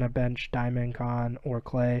weren't going to bench Diamond, Khan, or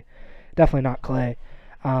Clay. Definitely not Clay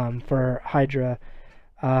for Hydra.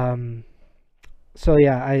 So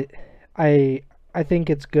yeah, I think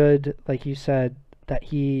it's good, like you said, that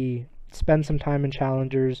he spend some time in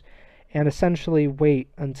challengers and essentially wait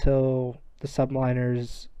until the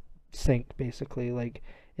subliners sink, basically. Like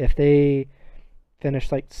if they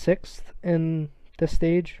finish like 6th in this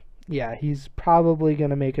stage, yeah, he's probably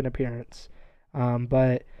gonna make an appearance.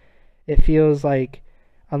 But it feels like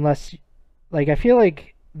unless like I feel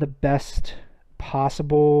like the best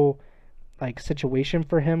possible like situation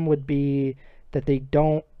for him would be that they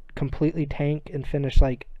don't completely tank and finish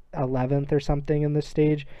like 11th or something in this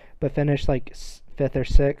stage, but finish like 5th or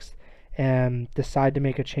 6th and decide to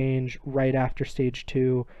make a change right after stage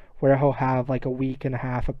 2, where he'll have like a week and a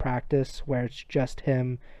half of practice where it's just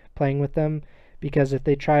him playing with them. Because if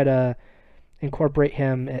they try to incorporate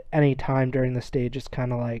him at any time during the stage, it's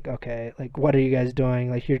kind of like, okay, like what are you guys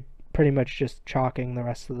doing? Like you're pretty much just chalking the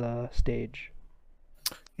rest of the stage.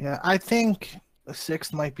 Yeah, I think the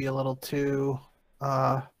 6th might be a little too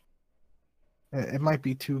it might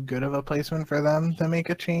be too good of a placement for them to make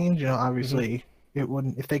a change. Obviously it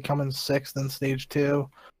wouldn't if they come in 6th in stage 2.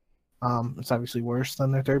 It's obviously worse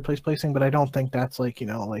than their 3rd place placing, but I don't think that's like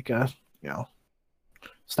a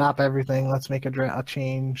stop everything, let's make a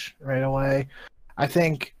change right away. I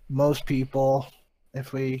think most people,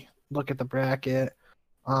 if we look at the bracket,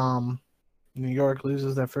 New York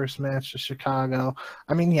loses their first match to Chicago.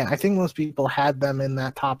 I mean, yeah, I think most people had them in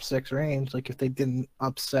that top 6 range. Like if they didn't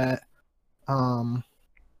upset, or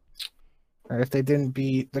if they didn't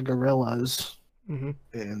beat the Gorillas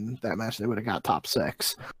in that match, they would have got top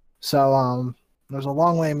 6. So there's a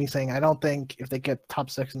long way of me saying I don't think if they get top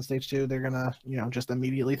 6 in stage 2, they're gonna just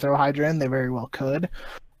immediately throw Hydra in. They very well could,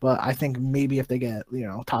 but I think maybe if they get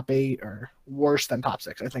top 8 or worse than top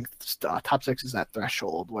 6, I think top 6 is that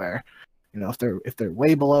threshold where if they're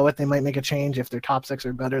way below it, they might make a change. If their top 6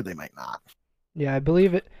 are better, they might not. Yeah, I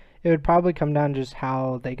believe it would probably come down to just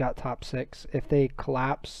how they got top 6. If they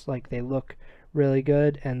collapse, like they look really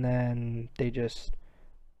good, and then they just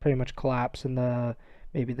pretty much collapse in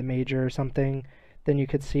maybe the major or something, then you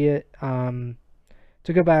could see it.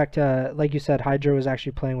 To go back to, like you said, Hydra was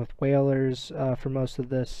actually playing with Whalers for most of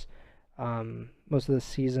this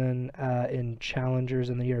season in challengers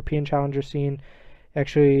in the European challenger scene.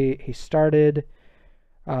 Actually, he started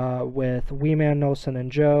with Weeman, Nolson, and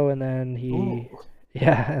Joe, and then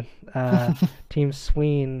Team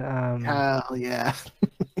Sween. Hell yeah.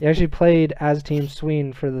 He actually played as Team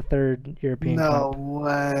Sween for the 3rd European Cup. No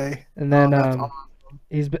way. And then awesome.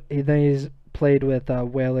 he's played with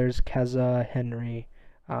Whalers, Keza, Henry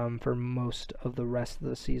for most of the rest of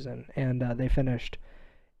the season, and they finished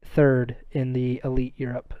 3rd in the Elite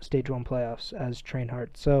Europe Stage 1 playoffs as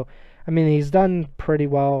Trainhard. So, I mean, he's done pretty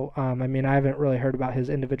well. I mean, I haven't really heard about his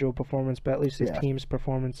individual performance, but at least his team's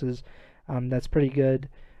performances, that's pretty good.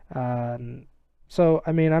 So,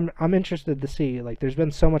 I mean, I'm interested to see. Like, there's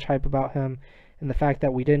been so much hype about him, and the fact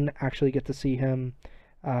that we didn't actually get to see him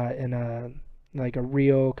in a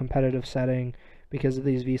real competitive setting because of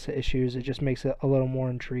these visa issues, it just makes it a little more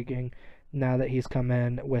intriguing now that he's come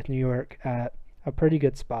in with New York at a pretty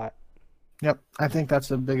good spot. Yep, I think that's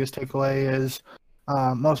the biggest takeaway is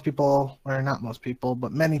most people, or not most people,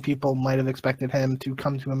 but many people might have expected him to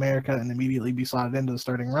come to America and immediately be slotted into the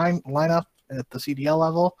starting lineup at the CDL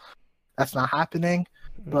level. That's not happening,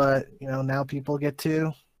 but now people get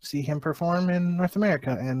to see him perform in North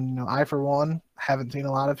America, and I for one haven't seen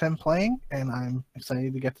a lot of him playing, and I'm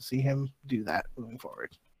excited to get to see him do that moving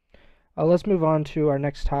forward. Let's move on to our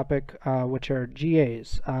next topic, which are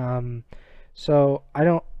GAs. So I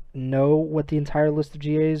don't know what the entire list of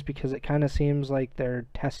GAs, because it kind of seems like they're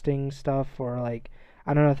testing stuff, or like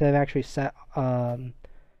I don't know if they've actually set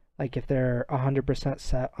like if they're 100%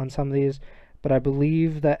 set on some of these, but I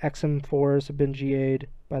believe that XM4s have been GA'd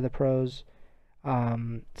by the pros.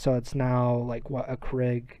 So it's now like what a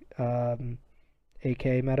Krig AK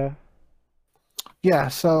meta. Yeah,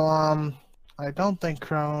 so I don't think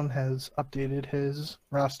Crone has updated his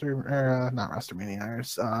roster or not roster meaning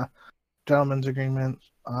ours gentleman's agreement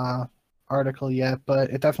article yet, but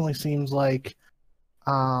it definitely seems like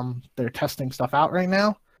they're testing stuff out right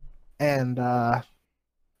now, and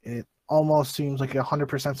it almost seems like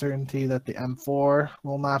 100% certainty that the M4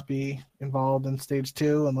 will not be involved in stage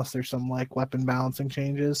 2 unless there's some like weapon balancing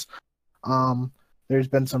changes. Um, there's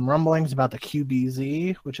been some rumblings about the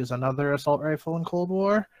QBZ, which is another assault rifle in Cold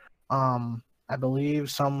War. I believe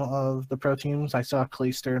some of the pro teams, I saw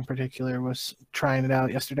Clayster in particular, was trying it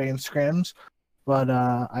out yesterday in scrims, but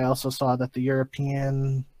I also saw that the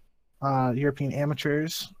European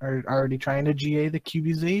amateurs are already trying to GA the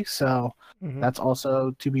QBZ, so that's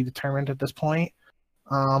also to be determined at this point.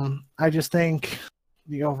 I just think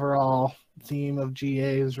the overall theme of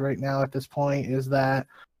GAs right now at this point is that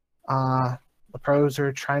the pros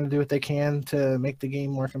are trying to do what they can to make the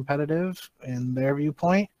game more competitive in their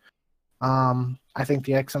viewpoint. I think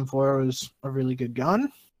the XM4 was a really good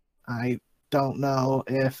gun. I don't know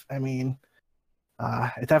if,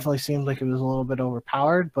 it definitely seemed like it was a little bit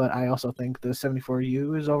overpowered, but I also think the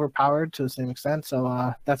 74U is overpowered to the same extent.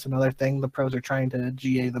 So that's another thing. The pros are trying to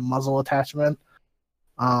GA the muzzle attachment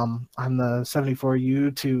on the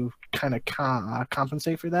 74U to kind of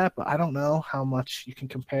compensate for that, but I don't know how much you can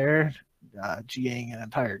compare GAing an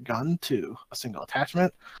entire gun to a single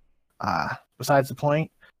attachment. Besides the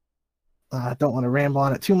point, I don't want to ramble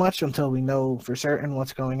on it too much until we know for certain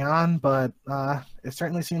what's going on, but it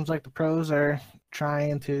certainly seems like the pros are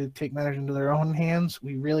trying to take matters into their own hands.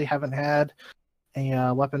 We really haven't had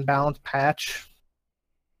a weapon balance patch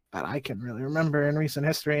that I can really remember in recent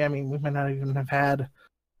history. I mean, we might not even have had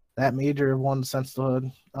that major one since the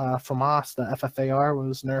FAMAS, the FFAR,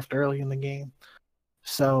 was nerfed early in the game.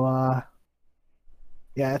 So,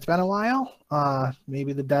 yeah, it's been a while.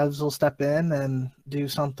 Maybe the devs will step in and do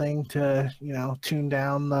something to, tune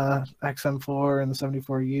down the XM4 and the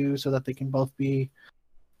 74U so that they can both be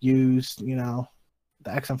used. The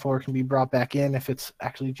XM4 can be brought back in if it's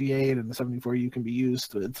actually G8, and the 74U can be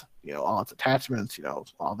used with, all its attachments,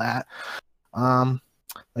 all that.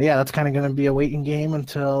 But yeah, that's kind of going to be a waiting game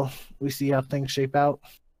until we see how things shape out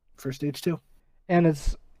for stage 2. And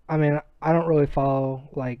I don't really follow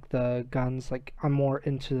like the guns. Like I'm more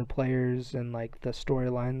into the players and like the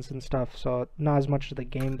storylines and stuff. So not as much of the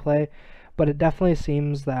gameplay, but it definitely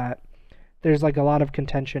seems that there's like a lot of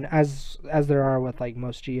contention as there are with like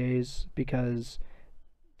most GAs, because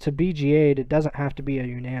to be GA'd it doesn't have to be a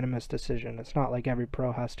unanimous decision. It's not like every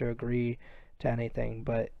pro has to agree to anything,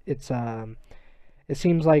 but it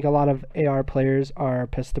seems like a lot of AR players are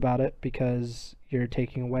pissed about it because you're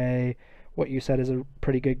taking away what you said is a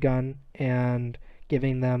pretty good gun and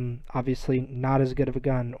giving them obviously not as good of a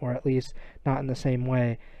gun, or at least not in the same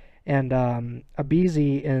way. And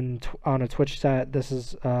Abizi on a Twitch set, this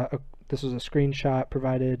was a screenshot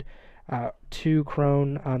provided to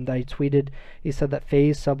Crone that he tweeted. He said that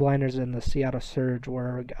FaZe subliners in the Seattle Surge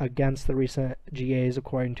were against the recent GAs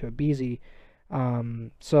according to Abizi.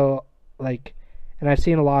 So like, and I've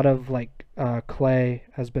seen a lot of like Clay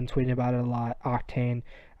has been tweeting about it a lot. Octane,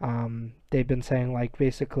 they've been saying like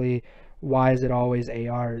basically, why is it always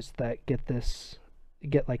ARs that get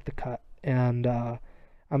like the cut? And I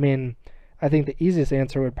think the easiest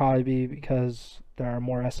answer would probably be because there are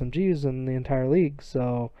more SMGs in the entire league.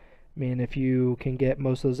 So if you can get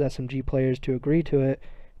most of those SMG players to agree to it,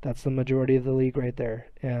 that's the majority of the league right there.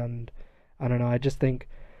 And I don't know, I just think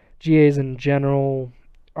GAs in general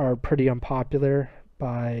are pretty unpopular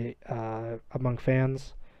by among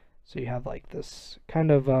fans. So you have like this kind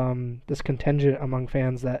of this contingent among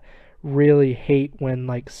fans that really hate when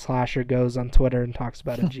like Slasher goes on Twitter and talks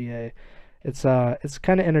about a GA. It's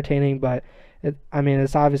kind of entertaining, but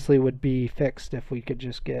it's obviously would be fixed if we could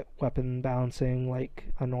just get weapon balancing like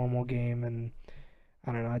a normal game. And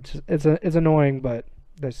I don't know, it's annoying, but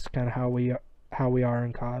that's kind of how we are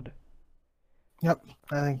in COD. Yep,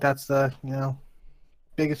 I think that's the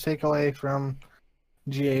biggest takeaway from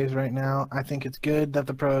GAs right now. I think it's good that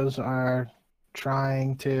the pros are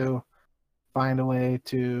trying to find a way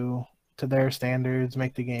to their standards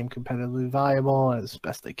make the game competitively viable as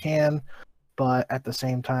best they can, but at the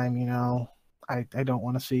same time, I don't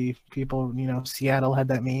want to see people, Seattle had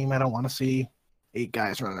that meme, I don't want to see 8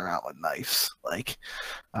 guys running around with knives. Like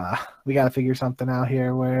we got to figure something out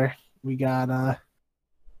here where we got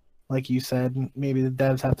like you said, maybe the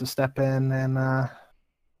devs have to step in and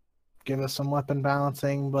give us some weapon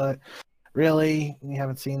balancing, but really we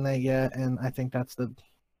haven't seen that yet, and I think that's the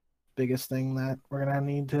biggest thing that we're gonna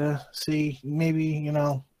need to see. Maybe, you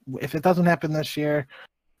know, if it doesn't happen this year,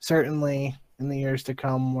 certainly in the years to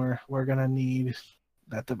come, we're gonna need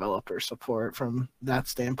that developer support from that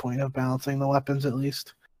standpoint of balancing the weapons at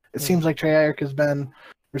least. It seems like Treyarch has been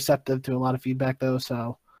receptive to a lot of feedback though,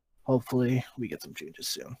 so hopefully we get some changes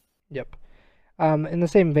soon. Yep. In the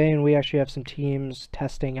same vein, we actually have some teams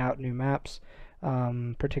testing out new maps,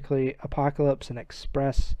 particularly Apocalypse and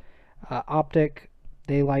Express. Optic,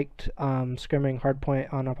 they liked scrimming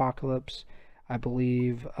Hardpoint on Apocalypse. I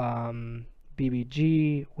believe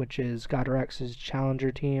BBG, which is GodRx's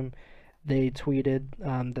challenger team, they tweeted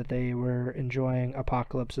that they were enjoying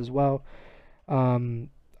Apocalypse as well.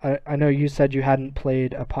 I know you said you hadn't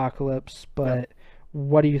played Apocalypse, but Yep.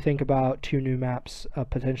 what do you think about two new maps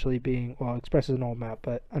potentially being, well, Express is an old map,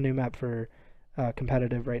 but a new map for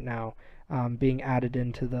competitive right now being added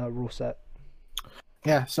into the rule set?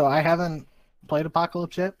 Yeah, so I haven't played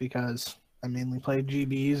Apocalypse yet because I mainly played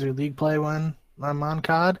GBs or League Play when I'm on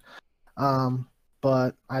COD.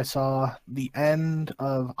 But I saw the end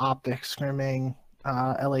of Optic scrimming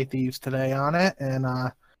LA Thieves today on it, and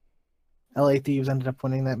LA Thieves ended up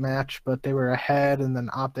winning that match, but they were ahead, and then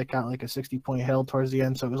Optic got like a 60-point hill towards the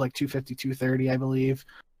end, so it was like 250, 230, I believe.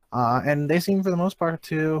 And they seemed for the most part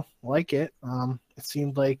to like it. It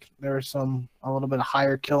seemed like there were a little bit of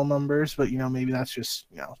higher kill numbers, but you know, maybe that's just,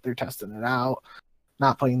 you know, they're testing it out,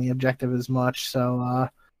 not playing the objective as much, so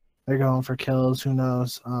they're going for kills. Who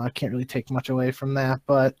knows? I can't really take much away from that,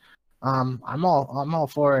 but I'm all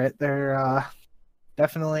for it. They're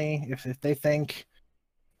definitely, if they think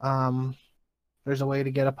there's a way to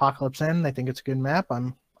get Apocalypse in, they think it's a good map,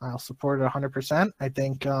 I'll support it 100%. I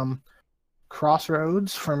think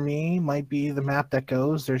Crossroads for me might be the map that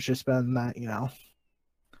goes. There's just been that, you know,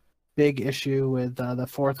 big issue with the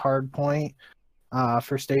fourth hard point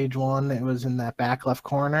for stage 1. It was in that back left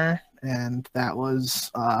corner, and that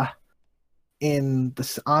was on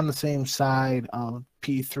the same side of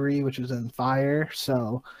P3, which is in fire.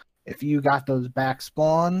 So if you got those back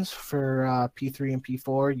spawns for P3 and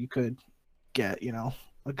P4, you could get, you know,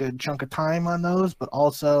 a good chunk of time on those. But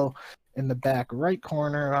also in the back right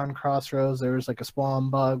corner on Crossroads, there was like a spawn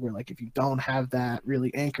bug where, like, if you don't have that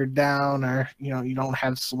really anchored down, or, you know, you don't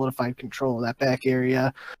have solidified control of that back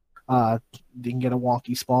area, you can get a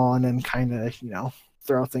wonky spawn and kind of, you know,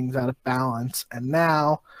 throw things out of balance. And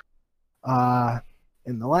now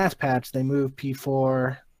in the last patch, they moved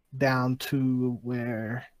P4 down to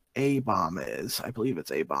where A-bomb is. I believe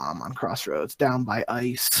it's A-bomb on Crossroads, down by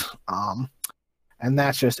ice. And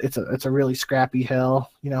that's just, it's a really scrappy hill.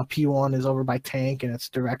 You know, P1 is over by tank, and it's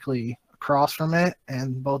directly across from it.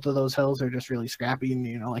 And both of those hills are just really scrappy. And,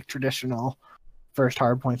 you know, like traditional first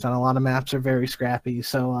hard points on a lot of maps are very scrappy.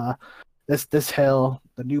 So this hill,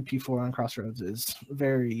 the new P4 on Crossroads, is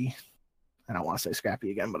very, I don't want to say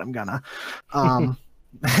scrappy again, but I'm gonna.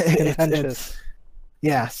 Contentious.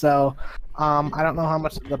 Yeah, so I don't know how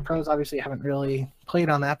much the pros obviously haven't really played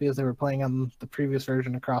on that because they were playing on the previous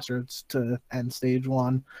version of Crossroads to end stage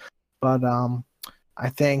 1. But I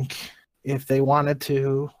think if they wanted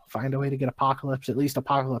to find a way to get Apocalypse, at least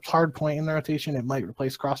Apocalypse hardpoint in the rotation, it might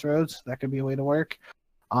replace Crossroads. That could be a way to work.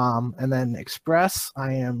 And then Express,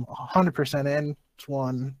 I am 100% in. It's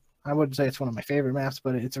one, I wouldn't say it's one of my favorite maps,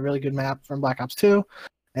 but it's a really good map from Black Ops 2,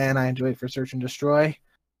 and I enjoy it for Search and Destroy.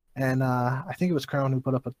 And I think it was Crone who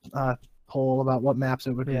put up a poll about what maps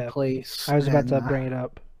it would replace. I was about to bring it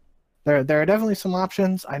up. There are definitely some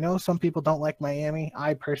options. I know some people don't like Miami.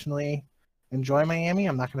 I personally enjoy Miami.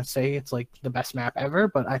 I'm not going to say it's like the best map ever,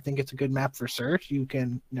 but I think it's a good map for search. You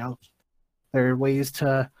can, you know, there are ways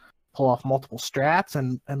to pull off multiple strats,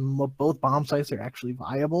 and both bomb sites are actually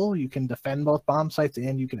viable. You can defend both bomb sites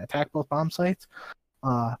and you can attack both bomb sites.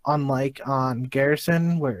 Unlike on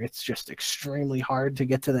Garrison, where it's just extremely hard to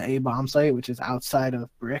get to the A bomb site, which is outside of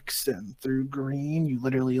bricks and through green. You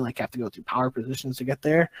literally like have to go through power positions to get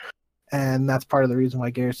there, and that's part of the reason why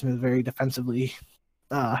Garrison is very defensively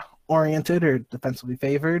oriented or defensively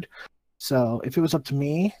favored. So if it was up to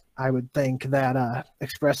me, I would think that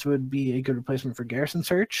Express would be a good replacement for Garrison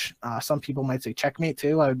Search. Some people might say Checkmate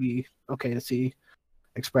too. I would be okay to see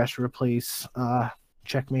Express replace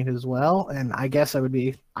Checkmate as well, and I guess I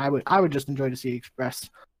would just enjoy to see Express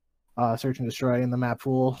Search and Destroy in the map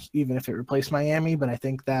pool, even if it replaced Miami. But I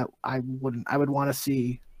think that I would want to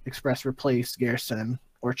see Express replace Garrison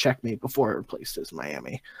or Checkmate before it replaces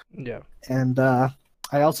Miami. Yeah. And I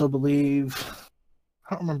also believe,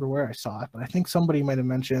 I don't remember where I saw it, but I think somebody might have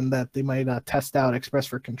mentioned that they might test out Express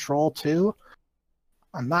for Control too.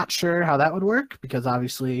 I'm not sure how that would work because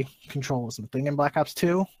obviously Control wasn't a thing in Black Ops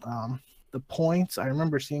 2. the points, I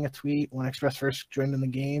remember seeing a tweet when Express first joined in the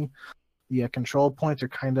game. The control points are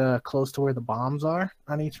kind of close to where the bombs are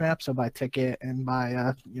on each map. So by ticket and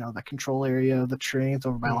by the control area of the trains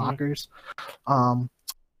over by lockers.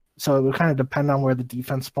 So it would kind of depend on where the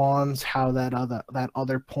defense spawns, how that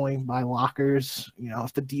other point by lockers,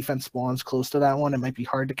 if the defense spawns close to that one, it might be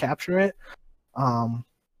hard to capture it.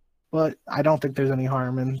 But I don't think there's any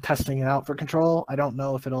harm in testing it out for control. I don't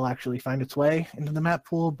know if it'll actually find its way into the map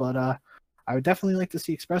pool, but I would definitely like to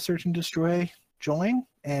see Express Search and Destroy join.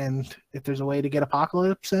 And if there's a way to get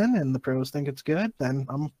Apocalypse in and the pros think it's good, then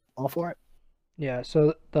I'm all for it. Yeah,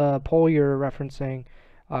 so the poll you're referencing,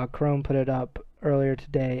 Chrome put it up earlier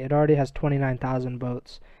today. It already has 29,000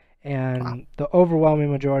 votes, and the overwhelming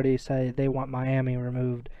majority say they want Miami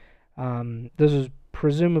removed. This was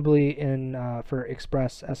presumably for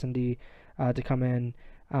Express S&D to come in.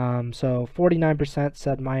 So 49%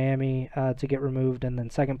 said Miami to get removed, and then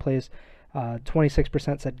second place,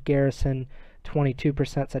 26% said Garrison,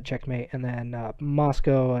 22% said Checkmate, and then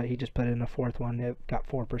Moscow, he just put in a fourth one. It got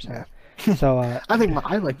 4%. Yeah. So I think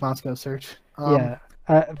I like Moscow Search. Yeah.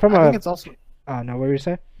 I think it's also. No, what were you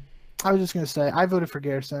saying? I was just gonna say I voted for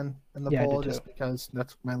Garrison in the poll just because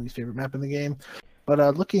that's my least favorite map in the game.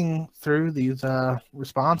 But looking through these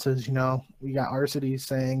responses, we got Arcity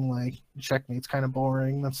saying like Checkmate's kind of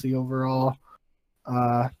boring. That's the overall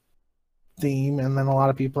theme, and then a lot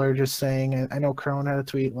of people are just saying. I know Crone had a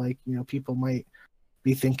tweet like people might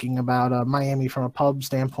be thinking about Miami from a pub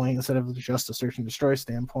standpoint instead of just a search and destroy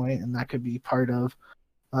standpoint, and that could be part of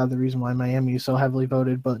the reason why Miami is so heavily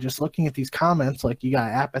voted. But just looking at these comments, like you got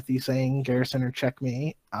Apathy saying Garrison or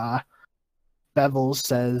Checkmate. Bevels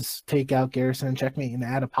says take out Garrison and Checkmate and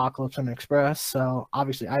add Apocalypse and Express. So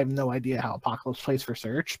obviously I have no idea how Apocalypse plays for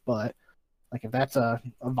search, but like if that's a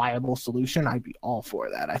viable solution, I'd be all for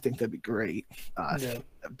that. I think that'd be great.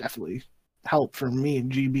 Definitely help for me and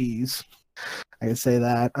GBs. I could say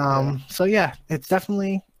that. So yeah, it's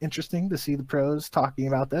definitely interesting to see the pros talking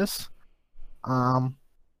about this.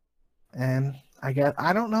 And I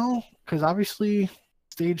don't know, because obviously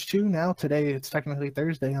Stage 2 now, today, it's technically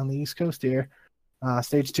Thursday on the East Coast here.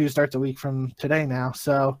 Stage 2 starts a week from today now,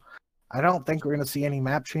 so I don't think we're going to see any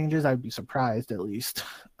map changes. I'd be surprised, at least,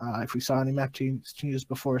 if we saw any map changes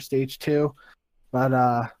before Stage 2,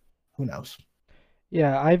 but who knows?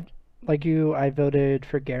 Yeah, I voted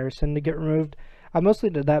for Garrison to get removed. I mostly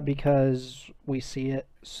did that because we see it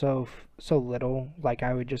so little. Like,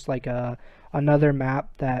 I would just like another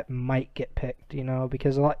map that might get picked,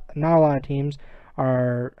 because not a lot of teams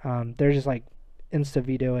are they're just like insta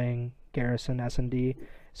vetoing Garrison S&D.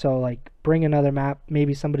 So like bring another map,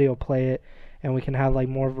 maybe somebody will play it and we can have like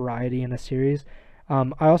more variety in a series.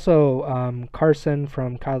 I also Carson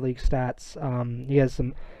from COD League Stats, he has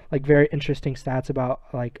some like very interesting stats about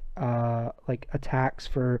like attacks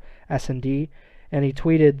for S&D, and he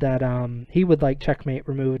tweeted that he would like Checkmate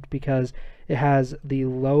removed because it has the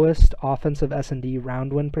lowest offensive S&D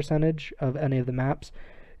round win percentage of any of the maps.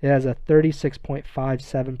 It has a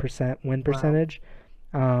 36.57% win percentage.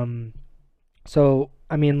 So,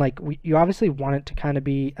 I mean, like, you obviously want it to kind of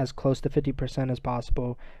be as close to 50% as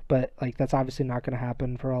possible, but, like, that's obviously not going to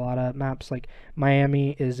happen for a lot of maps. Like,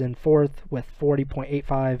 Miami is in fourth with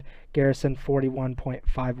 40.85, Garrison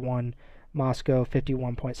 41.51, Moscow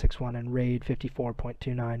 51.61, and Raid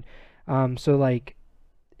 54.29. So, like,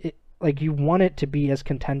 you want it to be as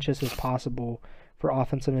contentious as possible for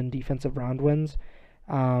offensive and defensive round wins.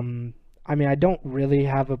 I mean, I don't really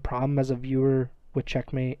have a problem as a viewer with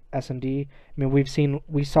Checkmate S&D. I mean,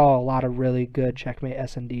 we saw a lot of really good Checkmate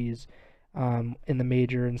S&Ds in the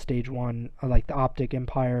major and stage 1. Like the Optic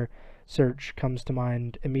Empire search comes to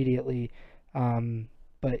mind immediately.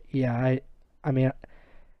 But yeah, I mean,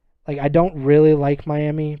 like I don't really like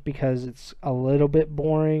Miami because it's a little bit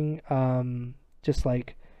boring. Just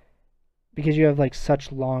like because you have like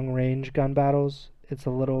such long range gun battles, it's a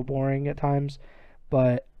little boring at times.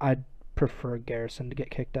 But I'd prefer Garrison to get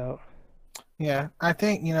kicked out. Yeah, I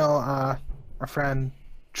think, our friend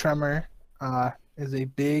Tremor is a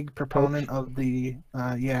big proponent of the,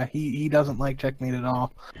 he doesn't like Checkmate at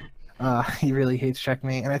all. He really hates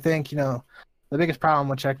Checkmate. And I think, the biggest problem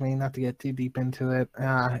with Checkmate, not to get too deep into it,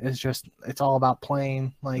 is just it's all about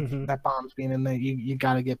plane. Like, that bomb's being in there, you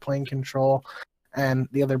got to get plane control. And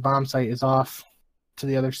the other bomb site is off to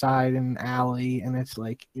the other side in an alley. And it's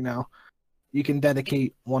like, you can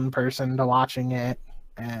dedicate one person to watching it,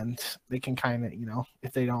 and they can kind of,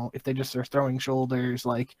 if they just are throwing shoulders,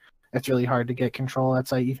 like it's really hard to get control.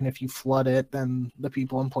 That's like even if you flood it, then the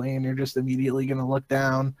people in plane are just immediately going to look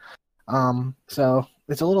down. So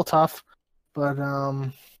it's a little tough, but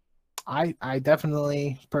I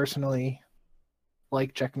definitely personally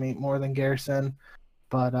like Checkmate more than Garrison,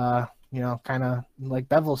 but kind of like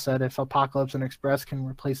Bevel said, if Apocalypse and Express can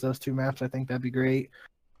replace those two maps, I think that'd be great.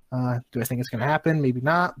 Do I think it's going to happen? Maybe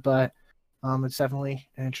not, but it's definitely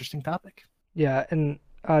an interesting topic. Yeah, and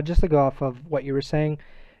just to go off of what you were saying,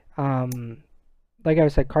 um, like I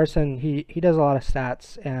said, Carson he does a lot of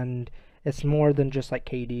stats, and it's more than just like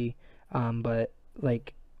KD, but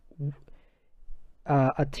like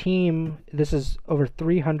a team. This is over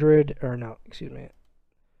 300, or no, excuse me.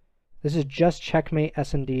 This is just Checkmate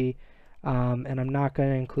S&D, and I'm not going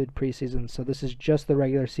to include preseason. So this is just the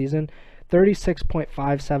regular season.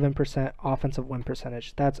 36.57% offensive win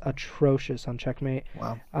percentage. That's atrocious on Checkmate.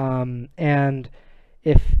 Wow. And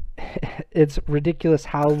if it's ridiculous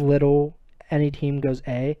how little any team goes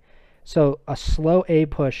A. So a slow A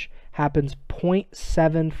push happens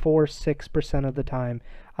 0.746% of the time.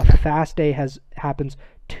 A fast A happens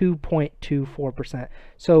 2.24%.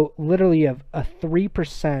 So literally you have a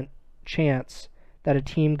 3% chance that a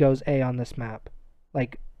team goes A on this map.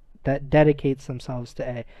 Like that dedicates themselves to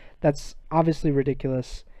A. That's obviously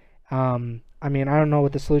ridiculous. I mean, I don't know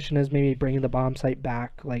what the solution is. Maybe bringing the bomb site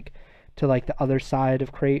back, like to like the other side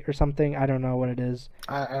of Crate or something. I don't know what it is.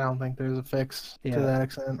 I don't think there's a fix to that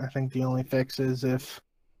extent. I think the only fix is if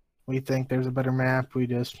we think there's a better map, we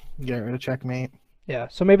just get rid of Checkmate. Yeah,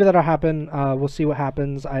 so maybe that'll happen. We'll see what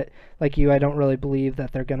happens. I don't really believe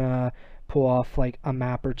that they're gonna pull off like a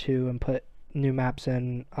map or two and put new maps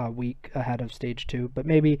in a week ahead of stage 2. But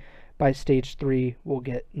maybe by stage 3 we'll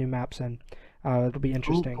get new maps in. It'll be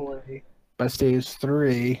interesting. Hopefully by stage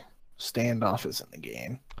 3, standoff is in the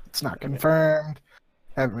game. It's not confirmed.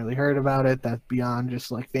 Haven't really heard about it. That's beyond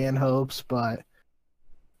just like fan hopes. But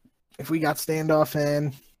if we got standoff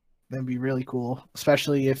in, that'd be really cool.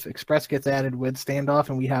 Especially if Express gets added with standoff,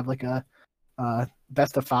 and we have like a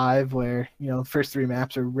best of 5 where the first 3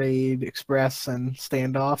 maps are raid, Express, and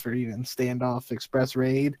standoff, or even standoff, Express,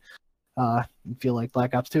 raid. Feel like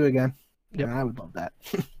Black Ops 2 again. Yep. And I would love that.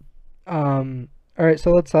 All right,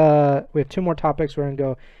 so let's we have 2 more topics. We're gonna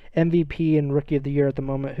go MVP and Rookie of the Year at the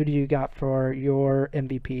moment. Who do you got for your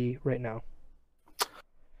MVP right now?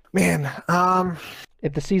 Man,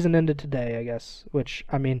 if the season ended today, I guess, which,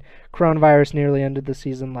 I mean, coronavirus nearly ended the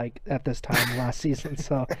season like at this time last season,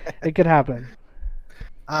 so it could happen.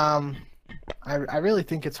 I really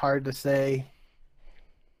think it's hard to say,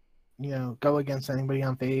 go against anybody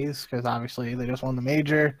on FaZe, because obviously they just won the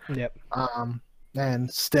major. Yep.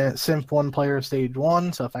 And Simp won player of stage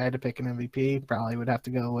 1, so if I had to pick an MVP, probably would have to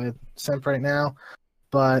go with Simp right now.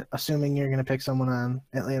 But assuming you're going to pick someone on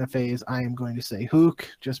Atlanta FaZe, I am going to say Hook,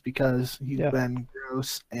 just because he's been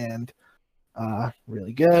gross and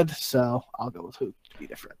really good. So I'll go with Hook to be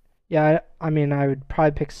different. Yeah, I mean, I would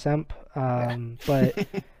probably pick Simp, but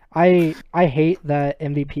I hate that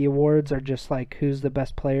MVP awards are just like who's the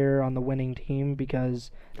best player on the winning team,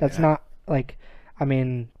 because that's not like, I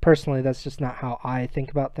mean, personally, that's just not how I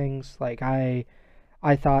think about things. Like I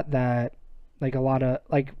thought that, like, a lot of,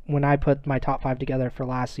 like, when I put my top 5 together for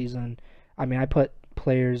last season, I mean, I put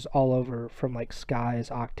players all over from like Skies,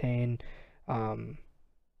 Octane,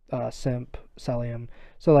 Simp, Celium.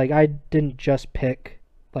 So like I didn't just pick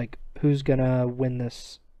like who's gonna win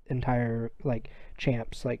this entire like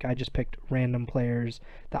champs. Like I just picked random players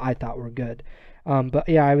that I thought were good. But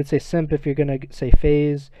yeah, I would say Simp if you're gonna say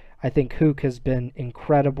FaZe. I think Hook has been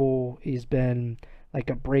incredible. He's been like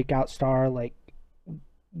a breakout star. Like,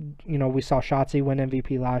 we saw Shotzi win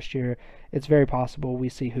MVP last year. It's very possible we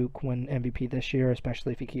see Hook win MVP this year,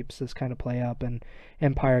 especially if he keeps this kind of play up and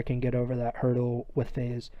Empire can get over that hurdle with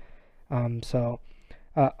FaZe.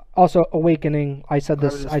 Also, Awakening, I said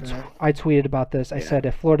this, I tweeted about this. I said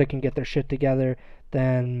if Florida can get their shit together,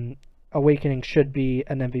 then Awakening should be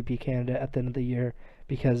an MVP candidate at the end of the year,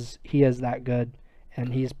 because he is that good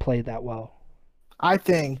and he's played that well. I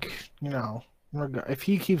think, if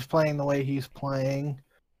he keeps playing the way he's playing,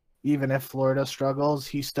 even if Florida struggles,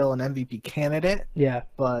 he's still an MVP candidate. Yeah.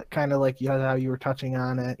 But kind of like how you were touching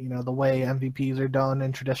on it, the way MVPs are done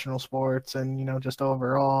in traditional sports and, just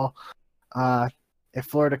overall, if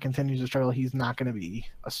Florida continues to struggle, he's not going to be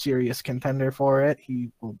a serious contender for it. He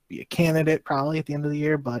will be a candidate probably at the end of the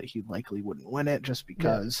year, but he likely wouldn't win it just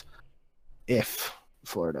because if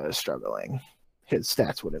Florida is struggling, his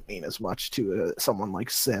stats wouldn't mean as much to someone like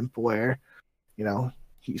Simp, where,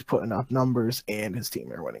 he's putting up numbers and his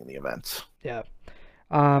team are winning the events. Yeah.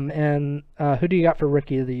 And who do you got for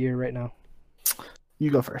Rookie of the Year right now?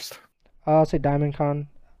 You go first. I'll say Diamondcon.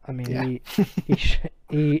 I mean,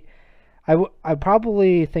 I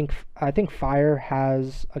probably think Fire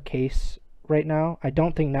has a case right now. I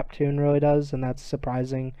don't think Neptune really does, and that's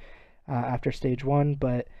surprising. after stage one.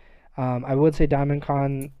 But I would say Diamond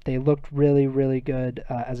Con, they looked really, really good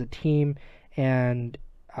as a team. And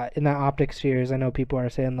in that Optic series, I know people are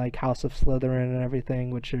saying like House of Slytherin and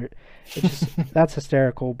everything, which are it's just that's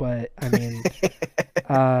hysterical. But I mean,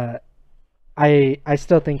 uh, I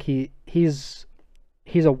still think he's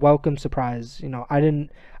a welcome surprise.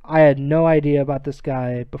 I had no idea about this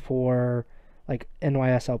guy before like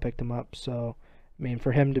NYSL picked him up. So I mean,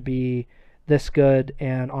 for him to be this good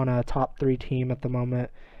and on a top three team at the moment,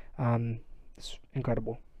 it's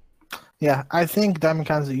incredible. Yeah, I think Diamond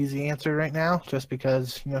Con's the easy answer right now, just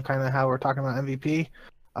because, kind of how we're talking about MVP.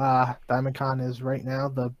 Diamond Con is right now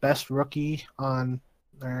the best rookie on,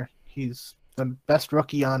 or he's the best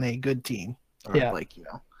rookie on a good team, or Yeah.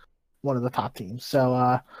 one of the top teams.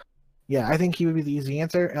 So, yeah, I think he would be the easy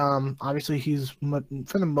answer. Obviously,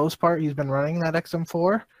 for the most part, he's been running that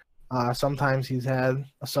XM4. Sometimes he's had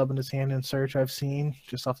a sub in his hand in search. I've seen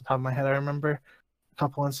just off the top of my head. I remember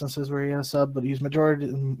couple instances where he has sub, but he's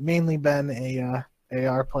mainly been a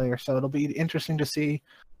AR player. So it'll be interesting to see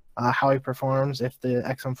how he performs if the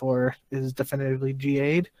XM4 is definitively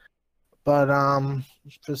GA'd. But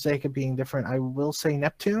for the sake of being different, I will say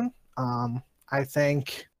Neptune. I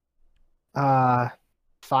think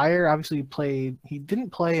Fire obviously he didn't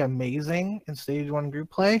play amazing in stage 1 group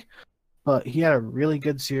play, but he had a really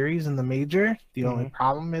good series in the major. The only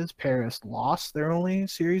problem is Paris lost their only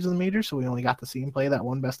series in the major, so we only got to see him play that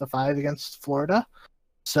one best of 5 against Florida.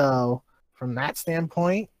 So from that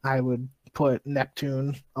standpoint, I would put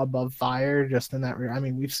Neptune above Fire just in that. I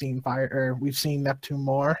mean, we've seen Neptune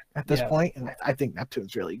more at this point, and I think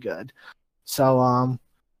Neptune's really good. So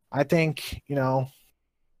I think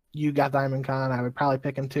you got Diamond Con. I would probably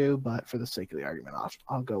pick him too, but for the sake of the argument,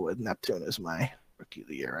 I'll go with Neptune as my rookie of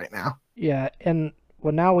the year right now. Yeah, and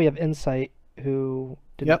now we have Insight, who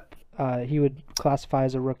he would classify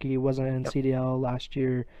as a rookie. He wasn't in CDL last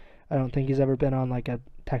year. I don't think he's ever been on like a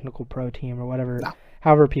technical pro team or whatever. No.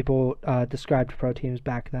 However people described pro teams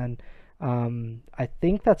back then. I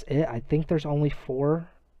think that's it. I think there's only 4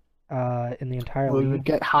 in the entire league. We would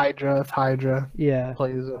get Hydra if Hydra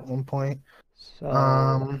plays at one point.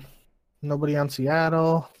 So nobody on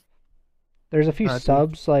Seattle. There's a few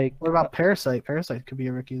subs like. What about Parasite? Parasite could be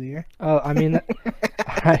a rookie of the year. Oh, I mean,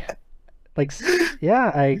 I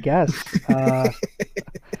guess.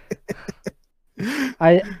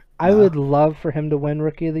 I would love for him to win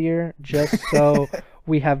rookie of the year, just so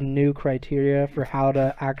we have new criteria for how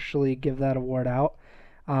to actually give that award out.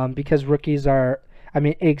 Because rookies are. I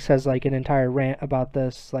mean, Aches has like an entire rant about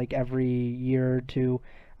this like every year or two,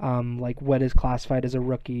 like what is classified as a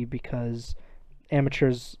rookie, because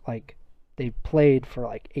amateurs like. They played for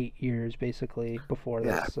like 8 years basically before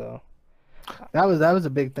this, so that was a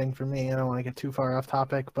big thing for me. I don't want to get too far off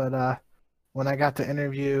topic, but when I got to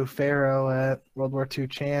interview Pharaoh at World War II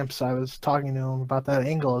Champs, I was talking to him about that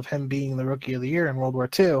angle of him being the rookie of the year in World War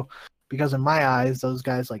II, because in my eyes, those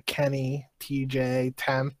guys like Kenny, TJ,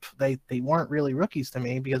 Temp, they weren't really rookies to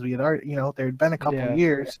me, because we had already, there had been a couple of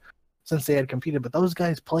years since they had competed, but those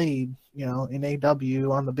guys played, in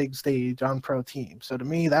AW on the big stage on pro teams. So to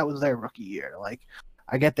me, that was their rookie year. Like,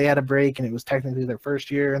 I get they had a break and it was technically their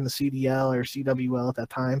first year in the CDL or CWL at that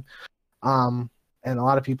time. And a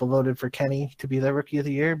lot of people voted for Kenny to be their rookie of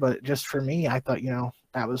the year, but just for me, I thought,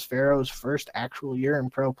 that was Pharaoh's first actual year in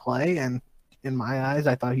pro play. And in my eyes,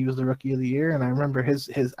 I thought he was the rookie of the year. And I remember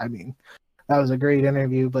I mean, that was a great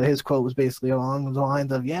interview, but his quote was basically along the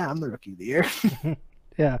lines of, yeah, I'm the rookie of the year.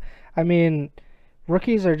 Yeah. I mean,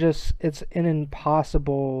 rookies are it's an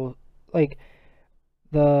impossible, like,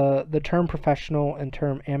 the term professional and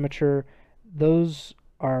term amateur, those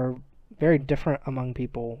are very different among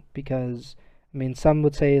people, because, I mean, some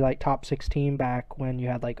would say, like, top 16 back when you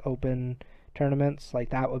had, like, open tournaments, like,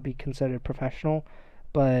 that would be considered professional,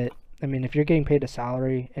 but, I mean, if you're getting paid a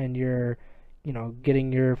salary and you're,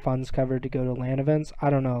 getting your funds covered to go to LAN events, I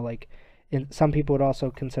don't know, like, some people would also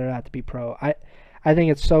consider that to be pro. I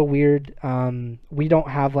think it's so weird. We don't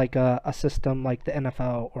have like a system like the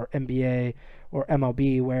NFL or NBA or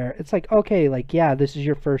MLB where it's like, okay, like, yeah, this is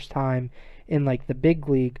your first time in like the big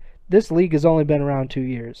league. This league has only been around 2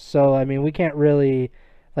 years. So, I mean, we can't really,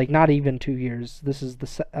 like, not even 2 years. This is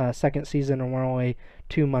the second season and we're only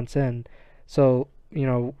 2 months in. So,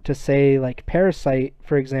 to say like Parasite,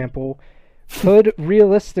 for example, could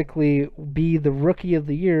realistically be the rookie of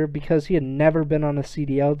the year because he had never been on a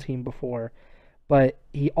CDL team before. But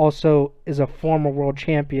he also is a former world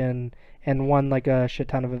champion and won like a shit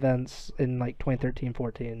ton of events in like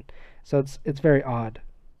 2013-14. So it's very odd.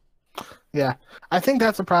 Yeah, I think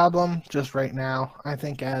that's a problem just right now. I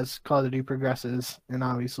think as Call of Duty progresses, and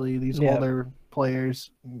obviously these older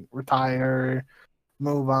players retire,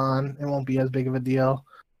 move on, it won't be as big of a deal.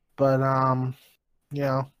 But you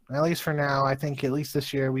know, at least for now, I think at least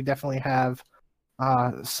this year we definitely have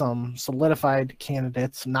some solidified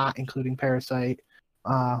candidates, not including Parasite,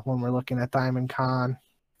 when we're looking at Diamond Con,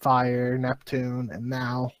 Fire, Neptune, and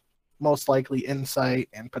now most likely Insight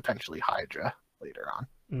and potentially Hydra later on.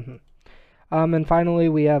 And finally,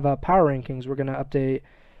 we have power rankings. We're gonna update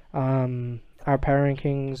our power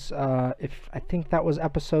rankings. If I think that was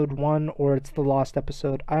episode 1 or it's the lost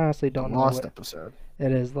episode. I honestly don't know. Lost episode.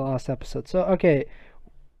 It is the lost episode. So okay,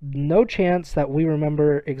 no chance that we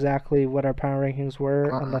remember exactly what our power rankings were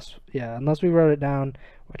unless we wrote it down,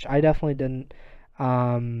 which I definitely didn't.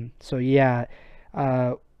 So yeah,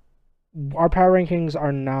 our power rankings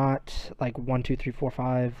are not like 1, 2, 3, 4,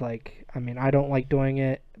 5. Like, I mean, I don't like doing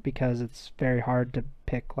it because it's very hard to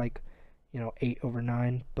pick like, 8 over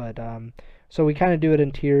 9. But so we kind of do it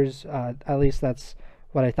in tiers. At least that's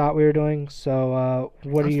what I thought we were doing. So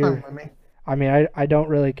what That's are your? fine with me. I mean, I don't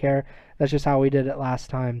really care. That's just how we did it last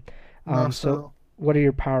time. So what are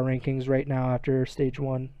your power rankings right now after stage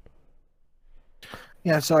 1?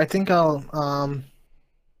 Yeah, so I think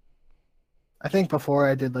I think before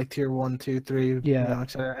I did like tier 1, 2, 3, Yeah.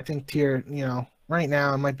 etc. I think tier, right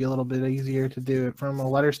now it might be a little bit easier to do it from a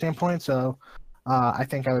letter standpoint. So I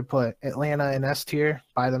think I would put Atlanta in S tier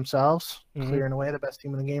by themselves, clearing away the best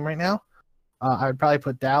team in the game right now. I would probably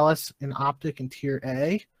put Dallas in Optic in tier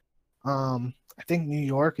A. I think New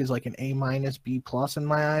York is like an A minus B plus in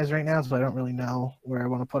my eyes right now, so I don't really know where I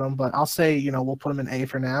want to put them. But I'll say, we'll put them in A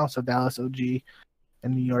for now. So Dallas, OG,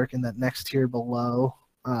 and New York in that next tier below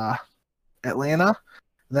Atlanta.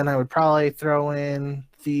 Then I would probably throw in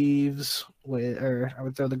Thieves or I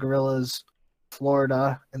would throw the Gorillas,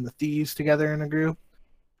 Florida, and the Thieves together in a group,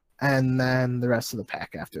 and then the rest of the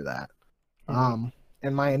pack after that.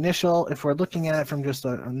 And my initial, if we're looking at it from just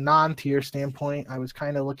a non-tier standpoint, I was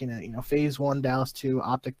kind of looking at, Phase 1, Dallas 2,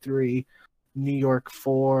 Optic 3, New York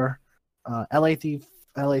 4, LA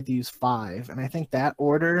Thieves 5. And I think that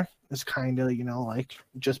order is kind of, like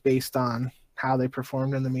just based on how they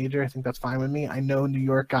performed in the major. I think that's fine with me. I know New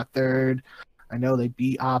York got 3rd. I know they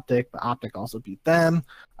beat Optic, but Optic also beat them.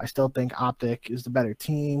 I still think Optic is the better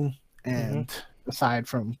team, and aside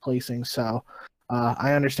from placing, so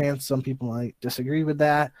I understand some people might disagree with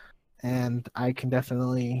that, and I can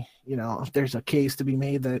definitely, if there's a case to be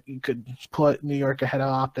made that you could put New York ahead of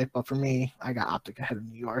Optic, but for me, I got Optic ahead of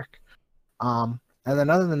New York. And then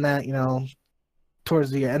other than that,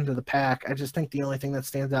 towards the end of the pack, I just think the only thing that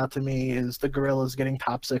stands out to me is the Gorillas getting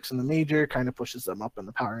top 6 in the major, kind of pushes them up in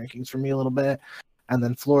the power rankings for me a little bit, and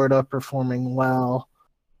then Florida performing well,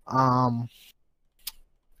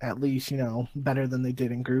 at least, better than they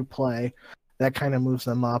did in group play. That kind of moves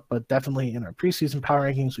them up, but definitely in our preseason power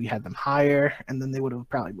rankings, we had them higher, and then they would have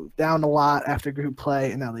probably moved down a lot after group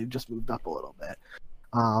play, and now they've just moved up a little bit.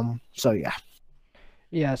 So yeah.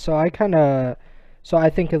 Yeah, so I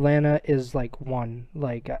think Atlanta is like 1,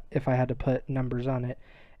 like if I had to put numbers on it.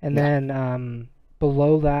 And then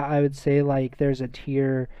below that, I would say like there's a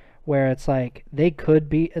tier where it's like they could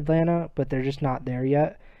beat Atlanta, but they're just not there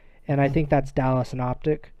yet. And I think that's Dallas and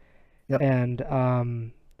Optic. Yep.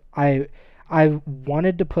 And I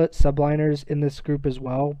wanted to put Subliners in this group as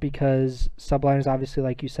well because Subliners obviously,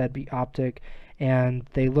 like you said, beat Optic, and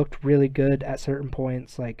they looked really good at certain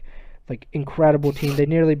points, like incredible team. They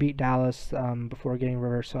nearly beat Dallas before getting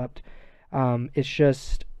reverse swept. It's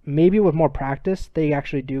just maybe with more practice they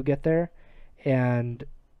actually do get there,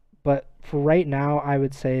 but for right now I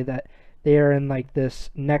would say that they are in like this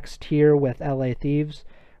next tier with LA Thieves,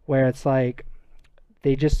 where it's like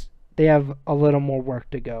they have a little more work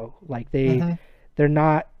to go. Like they're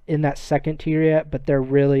not in that second tier yet, but they're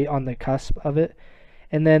really on the cusp of it.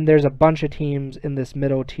 And then there's a bunch of teams in this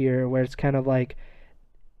middle tier where it's kind of like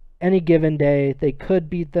any given day they could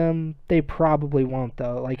beat them. They probably won't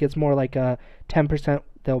though. Like it's more like a 10%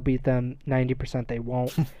 they'll beat them, 90% they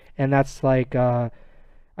won't. And that's like I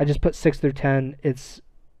just put 6 through 10. It's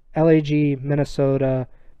LAG, Minnesota,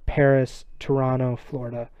 Paris, Toronto,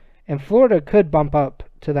 Florida. And Florida could bump up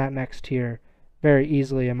to that next tier very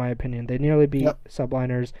easily, in my opinion. They nearly beat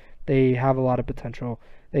Subliners. They have a lot of potential.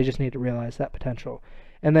 They just need to realize that potential.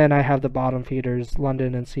 And then I have the bottom feeders,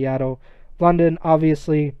 London and Seattle. London,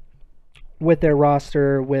 obviously, with their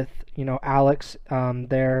roster, with Alex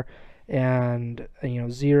there, and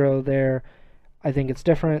Zero there, I think it's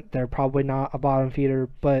different. They're probably not a bottom feeder,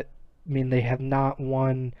 but I mean they have not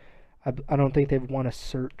won. I don't think they've won a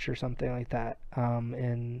search or something like that.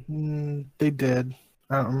 They did.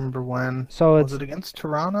 I don't remember when. So was it against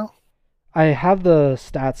Toronto? I have the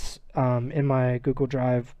stats in my Google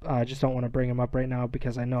Drive. I just don't want to bring them up right now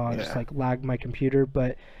because I know I'll just Yeah. like lag my computer.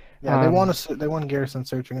 But Yeah, they won Garrison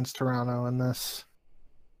search against Toronto in this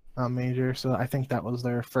major, so I think that was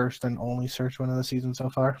their first and only search win of the season so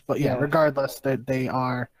far. But yeah, yeah, regardless, that they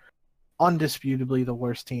are undisputably the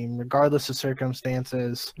worst team, regardless of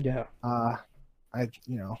circumstances. yeah,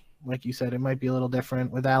 Like you said, it might be a little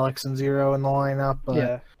different with Alex and Zero in the lineup, but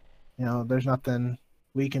yeah. there's nothing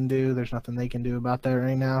we can do. There's nothing they can do about that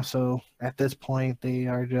right now. So at this point, they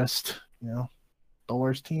are just the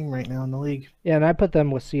worst team right now in the league. Yeah, and I put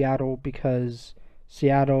them with Seattle because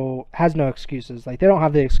Seattle has no excuses. Like they don't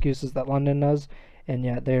have the excuses that London does, and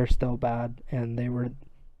yet they're still bad, and they were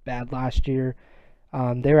bad last year.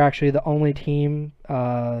 They were actually the only team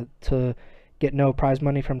to get no prize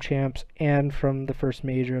money from champs and from the first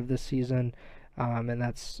major of this season. And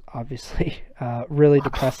that's obviously really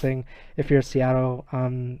depressing if you're a Seattle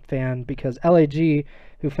fan because LAG,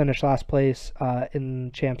 who finished last place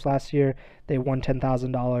in champs last year, they won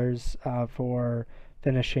 $10,000 for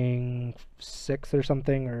finishing sixth or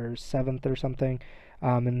something or seventh or something,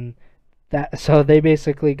 and that so they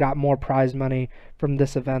basically got more prize money from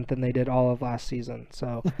this event than they did all of last season.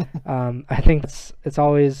 So I think it's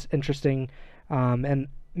always interesting, and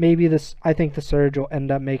maybe this I think the Surge will end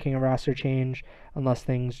up making a roster change unless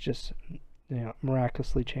things just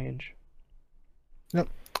miraculously change. Yep,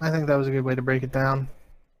 I think that was a good way to break it down.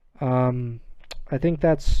 I think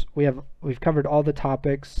we've covered all the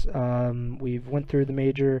topics. We've went through the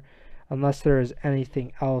major, unless there is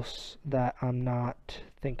anything else that I'm not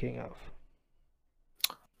thinking of.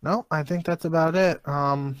 No, I think that's about it.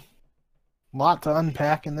 Lot to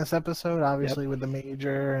unpack in this episode, obviously with the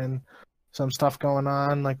major and some stuff going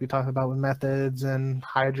on, like we talked about with methods and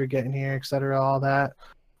Hydra getting here, etc., all that.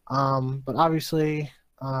 But obviously,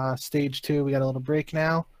 stage 2, we got a little break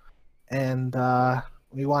now, and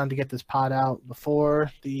we wanted to get this pod out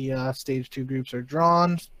before the stage 2 groups are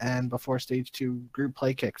drawn and before stage 2 group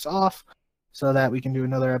play kicks off, so that we can do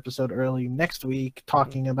another episode early next week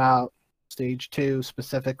talking about stage 2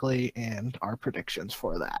 specifically and our predictions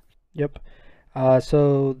for that. Yep.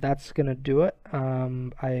 So that's gonna do it.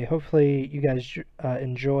 I hopefully you guys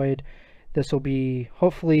enjoyed. This will be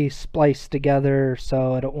hopefully spliced together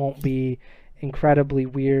so it won't be incredibly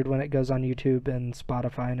weird when it goes on YouTube and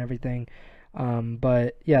Spotify and everything.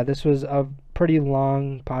 But yeah, this was a pretty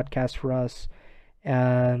long podcast for us.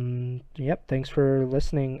 Yep, thanks for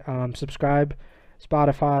listening. Subscribe,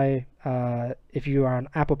 Spotify. If you are on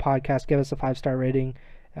Apple Podcast, give us a 5-star rating.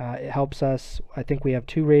 It helps us. I think we have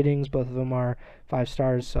 2 ratings. Both of them are 5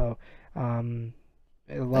 stars. So I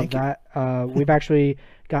love that. We've actually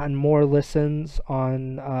gotten more listens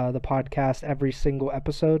on the podcast every single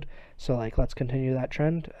episode. So let's continue that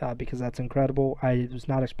trend because that's incredible. I was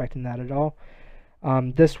not expecting that at all.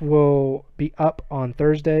 This will be up on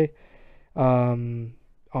Thursday on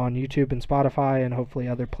YouTube and Spotify and hopefully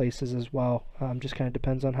other places as well. Just kind of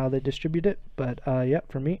depends on how they distribute it. But yeah,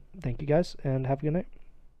 for me, thank you guys and have a good night.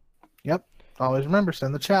 Yep. Always remember,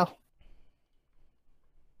 send the chow.